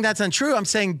not saying that's untrue. I'm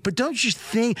saying, but don't you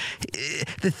think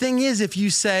the thing is, if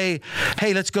you say,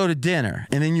 hey, let's go to dinner,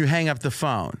 and then you hang up the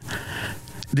phone,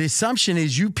 the assumption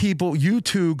is you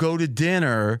two go to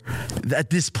dinner at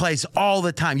this place all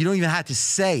the time. You don't even have to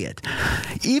say it.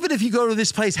 Even if you go to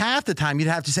this place half the time, you'd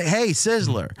have to say, hey,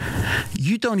 Sizzler.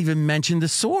 You don't even mention the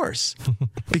source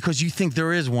because you think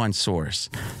there is one source,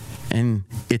 and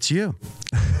it's you.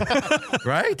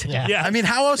 Right? Yeah. I mean,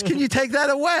 how else can you take that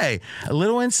away? A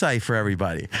little insight for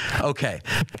everybody. Okay.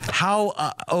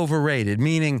 How overrated?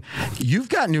 Meaning, you've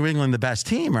got New England the best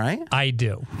team, right? I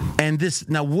do. And this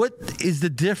now, what is the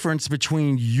difference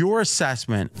between your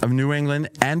assessment of New England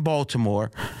and Baltimore,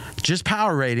 just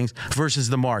power ratings, versus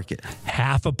the market?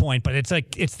 Half a point, but it's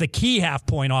the key half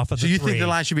point off of the 3. So you think the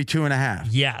line should be 2.5?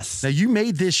 Yes. Now, you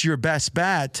made this your best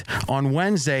bet on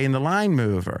Wednesday in the line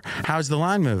mover. How's the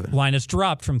line moving? Line has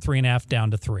dropped from 3.5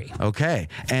 down to 3. Okay.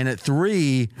 And at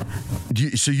 3,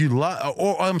 you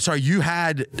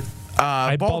had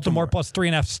Baltimore plus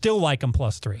 3.5. Still like them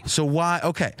plus 3. So why?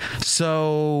 Okay.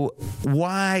 So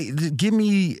why? Give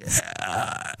me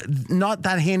not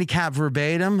that handicap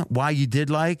verbatim. Why you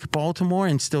did like Baltimore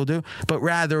and still do, but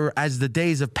rather as the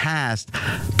days have passed,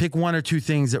 pick 1 or 2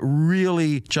 things that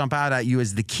really jump out at you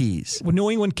as the keys. Well,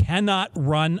 New England cannot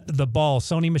run the ball.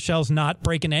 Sony Michel's not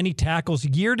breaking any tackles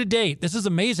year to date. This is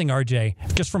amazing, RJ.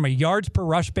 Just from a yards per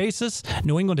rush basis,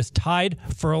 New England is tied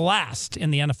for last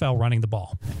in the NFL running the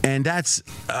ball. And that's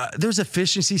there's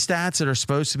efficiency stats that are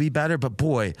supposed to be better, but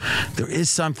boy, there is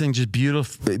something just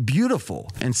beautiful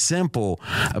and simple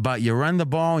about you run the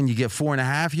ball and you get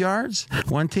 4.5 yards.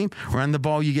 One team run the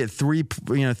ball, you get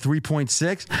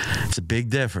 3.6. It's a big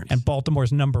difference. And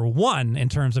Baltimore's number 1 in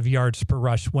terms of yards per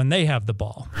rush when they have the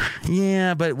ball.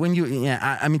 Yeah, but when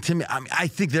I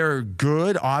think they're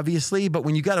good, obviously, but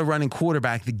when you got a running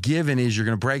quarterback, the given is you're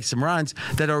going to break some runs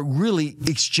that are really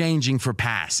exchanging for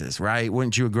passes, right?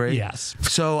 Wouldn't you agree? Yes.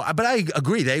 So, but I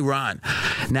agree, they run.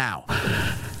 Now,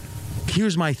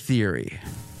 here's my theory.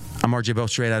 I'm RJ Bell,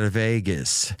 straight out of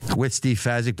Vegas, with Steve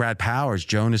Fezzik, Brad Powers,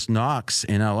 Jonas Knox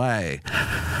in LA.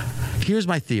 Here's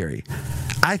my theory.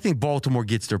 I think Baltimore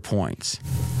gets their points.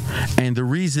 And the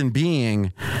reason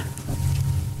being,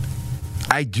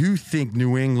 I do think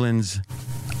New England's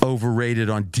overrated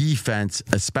on defense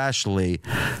especially.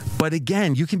 But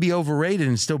again, you can be overrated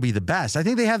and still be the best. I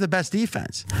think they have the best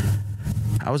defense.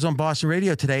 I was on Boston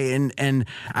radio today, and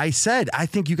I said, I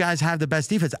think you guys have the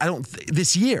best defense.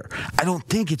 This year. I don't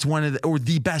think it's one of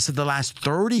the best of the last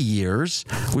 30 years,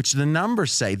 which the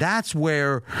numbers say. That's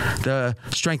where the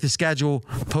strength of schedule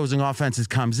opposing offenses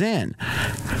comes in.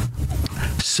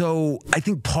 So I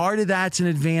think part of that's an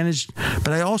advantage, but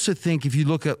I also think if you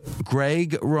look at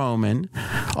Greg Roman,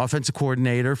 offensive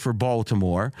coordinator for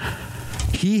Baltimore,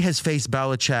 he has faced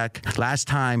Belichick. Last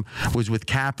time was with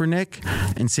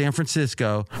Kaepernick in San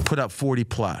Francisco, put up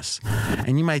 40+.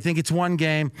 And you might think it's one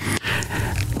game.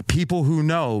 People who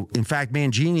know, in fact,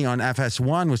 Mangini on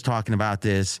FS1 was talking about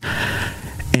this.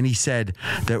 And he said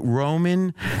that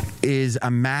Roman is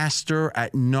a master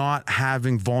at not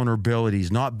having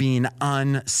vulnerabilities, not being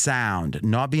unsound.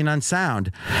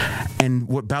 And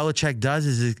what Belichick does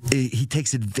is he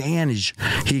takes advantage.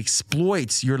 He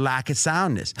exploits your lack of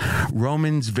soundness.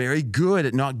 Roman's very good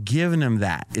at not giving him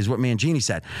that, is what Mangini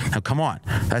said. Now, come on.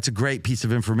 That's a great piece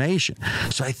of information.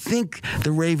 So I think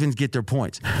the Ravens get their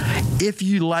points. If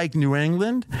you like New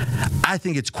England, I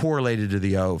think it's correlated to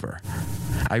the over.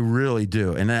 I really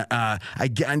do. And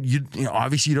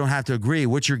obviously you don't have to agree.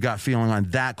 What's your gut feeling on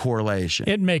that correlation?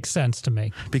 It makes sense to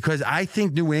me. Because I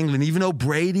think New England, even though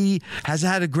Brady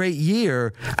hasn't had a great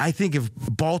year, I think if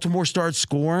Baltimore starts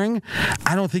scoring,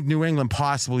 I don't think New England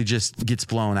possibly just gets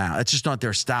blown out. It's just not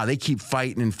their style. They keep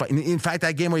fighting and fighting. In fact,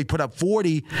 that game where he put up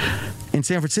 40 in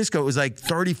San Francisco, it was like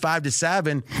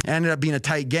 35-7, ended up being a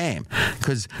tight game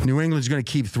because New England's going to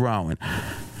keep throwing.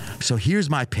 So here's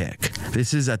my pick.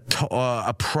 This is a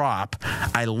prop.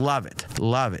 I love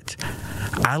it.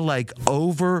 I like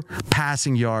over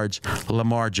passing yards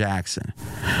Lamar Jackson.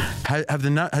 Has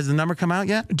the number come out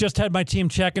yet? Just had my team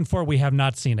checking for it. We have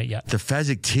not seen it yet. The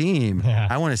Fezzik team. Yeah.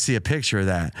 I want to see a picture of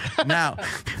that. Now,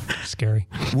 scary.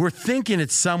 We're thinking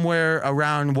it's somewhere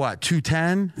around what,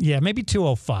 210? Yeah, maybe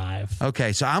 205.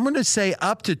 Okay, so I'm going to say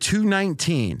up to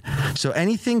 219. So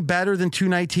anything better than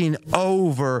 219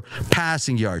 over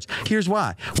passing yards. Here's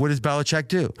why. What does Belichick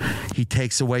do? He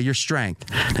takes away your strength.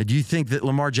 Now, do you think that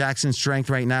Lamar Jackson's strength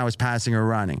right now is passing or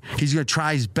running? He's going to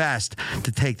try his best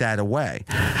to take that away.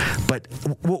 But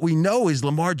what we know is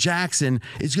Lamar Jackson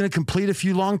is going to complete a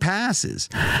few long passes.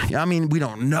 I mean, we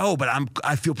don't know, but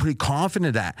I feel pretty confident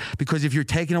of that. Because if you're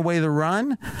taking away the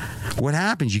run, what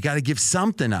happens? You got to give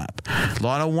something up. A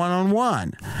lot of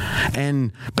one-on-one.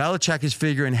 And Belichick is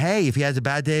figuring, hey, if he has a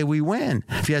bad day, we win.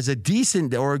 If he has a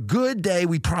decent or a good day,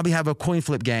 we probably have a coin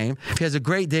flip game. If he has a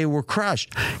great day, we're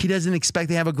crushed. He doesn't expect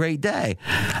to have a great day.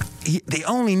 They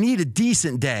only need a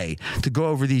decent day to go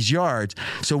over these yards.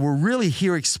 So we're really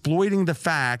here exploiting the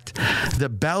fact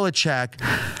that Belichick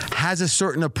has a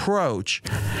certain approach,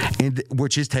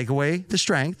 which is take away the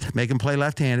strength, make him play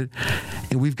left-handed.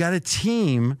 And we've got a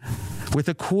team with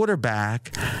a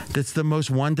quarterback that's the most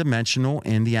one-dimensional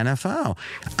in the NFL.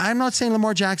 I'm not saying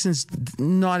Lamar Jackson's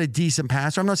not a decent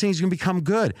passer. I'm not saying he's going to become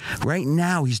good. Right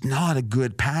now, he's not a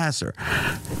good passer.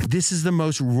 This is the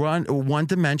most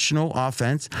one-dimensional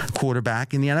offense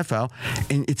quarterback in the NFL,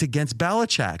 and it's against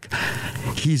Belichick.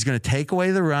 He's going to take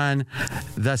away the run.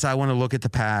 Thus, I want to look at the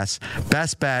pass.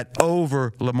 Best bet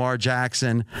over Lamar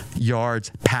Jackson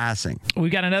yards passing. We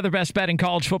got another best bet in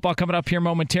college football coming up here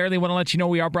momentarily. Want to let you know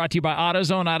we are brought to you by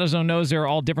AutoZone. AutoZone knows there are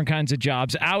all different kinds of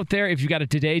jobs out there. If you've got a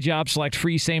today job, select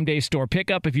free same-day store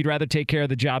pickup. If you'd rather take care of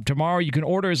the job tomorrow, you can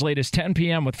order as late as 10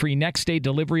 p.m. with free next-day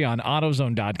delivery on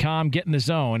AutoZone.com. Get in the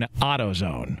zone,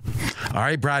 AutoZone. All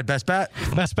right, Brad, best bet?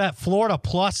 Best bet, Florida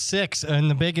 +6 in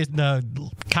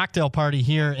the cocktail party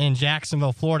here in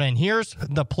Jacksonville, Florida. And here's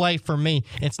the play for me.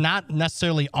 It's not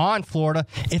necessarily on Florida.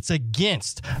 It's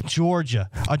against Georgia.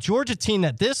 A Georgia team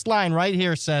that this line right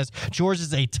here says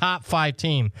Georgia's a top 5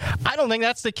 team. I don't think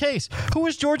that's the case. Who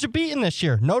is Georgia beating this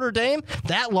year? Notre Dame?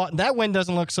 That win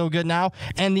doesn't look so good now.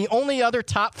 And the only other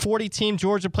top 40 team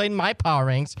Georgia played in my power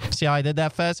ranks, see how I did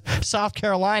that, Fez? South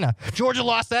Carolina. Georgia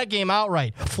lost that game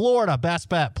outright. Florida, best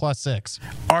bet, +6.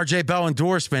 RJ Bell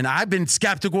endorsement. I've been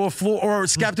skeptical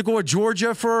of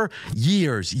Georgia for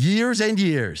years and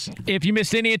years. If you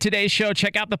missed any of today's show,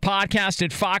 check out the podcast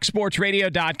at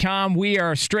foxsportsradio.com. We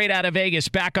are straight out of Vegas,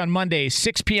 back on Monday,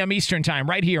 6 p.m. Eastern time,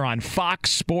 right here on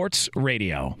Fox Sports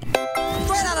Radio.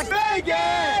 Straight out of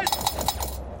Vegas!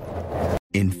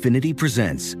 Infiniti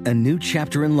presents a new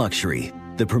chapter in luxury,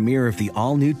 the premiere of the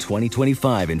all-new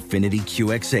 2025 Infiniti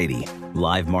QX80,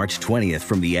 live March 20th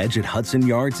from the Edge at Hudson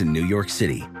Yards in New York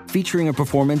City, featuring a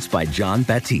performance by John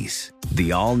Batiste.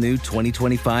 The all-new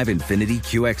 2025 Infiniti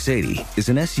QX80 is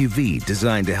an SUV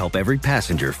designed to help every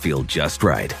passenger feel just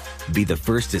right. Be the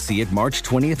first to see it March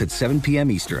 20th at 7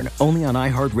 p.m. Eastern, only on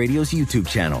iHeartRadio's YouTube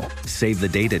channel. Save the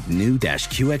date at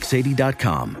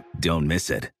new-QX80.com. Don't miss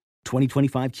it.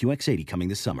 2025 QX80 coming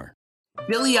this summer.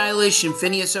 Billie Eilish and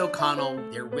Phineas O'Connell,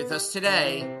 they're with us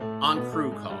today on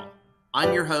Crew Call.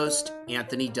 I'm your host,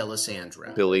 Anthony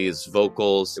D'Alessandro. Billie's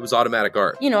vocals, it was automatic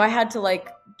art. You know, I had to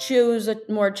choose a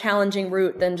more challenging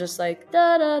route than just da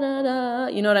da da da.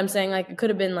 You know what I'm saying? It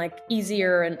could have been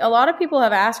easier. And a lot of people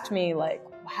have asked me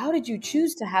how did you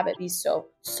choose to have it be so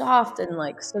soft and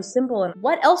so simple? And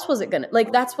what else was it gonna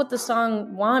that's what the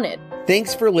song wanted.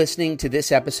 Thanks for listening to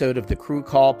this episode of the Crew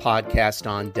Call podcast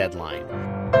on Deadline.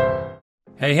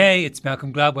 Hey, it's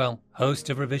Malcolm Gladwell, host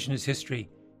of Revisionist History.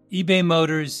 eBay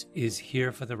Motors is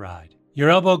here for the ride. Your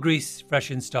elbow grease,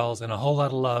 fresh installs, and a whole lot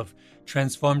of love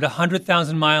transformed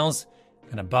 100,000 miles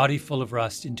and a body full of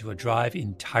rust into a drive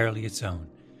entirely its own.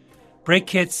 Brake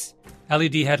kits,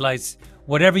 LED headlights,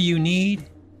 whatever you need,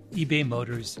 eBay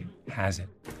Motors has it.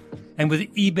 And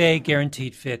with eBay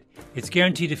Guaranteed Fit, it's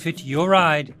guaranteed to fit your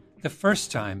ride the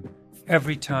first time,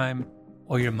 every time,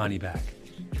 or your money back.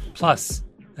 Plus,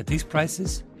 at these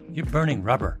prices, you're burning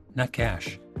rubber, not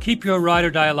cash. Keep your ride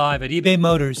or die alive at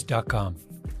ebaymotors.com.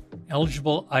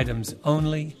 Eligible items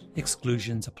only.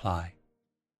 Exclusions apply.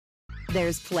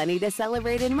 There's plenty to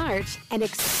celebrate in March and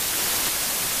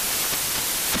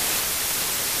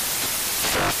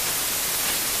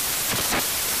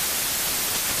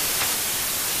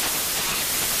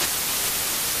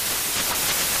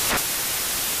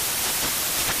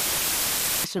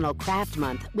National Craft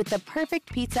Month with the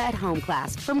perfect pizza at home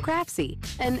class from Craftsy.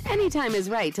 And anytime is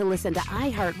right to listen to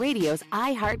iHeartRadio's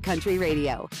iHeart Country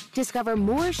Radio. Discover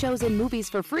more shows and movies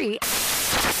for free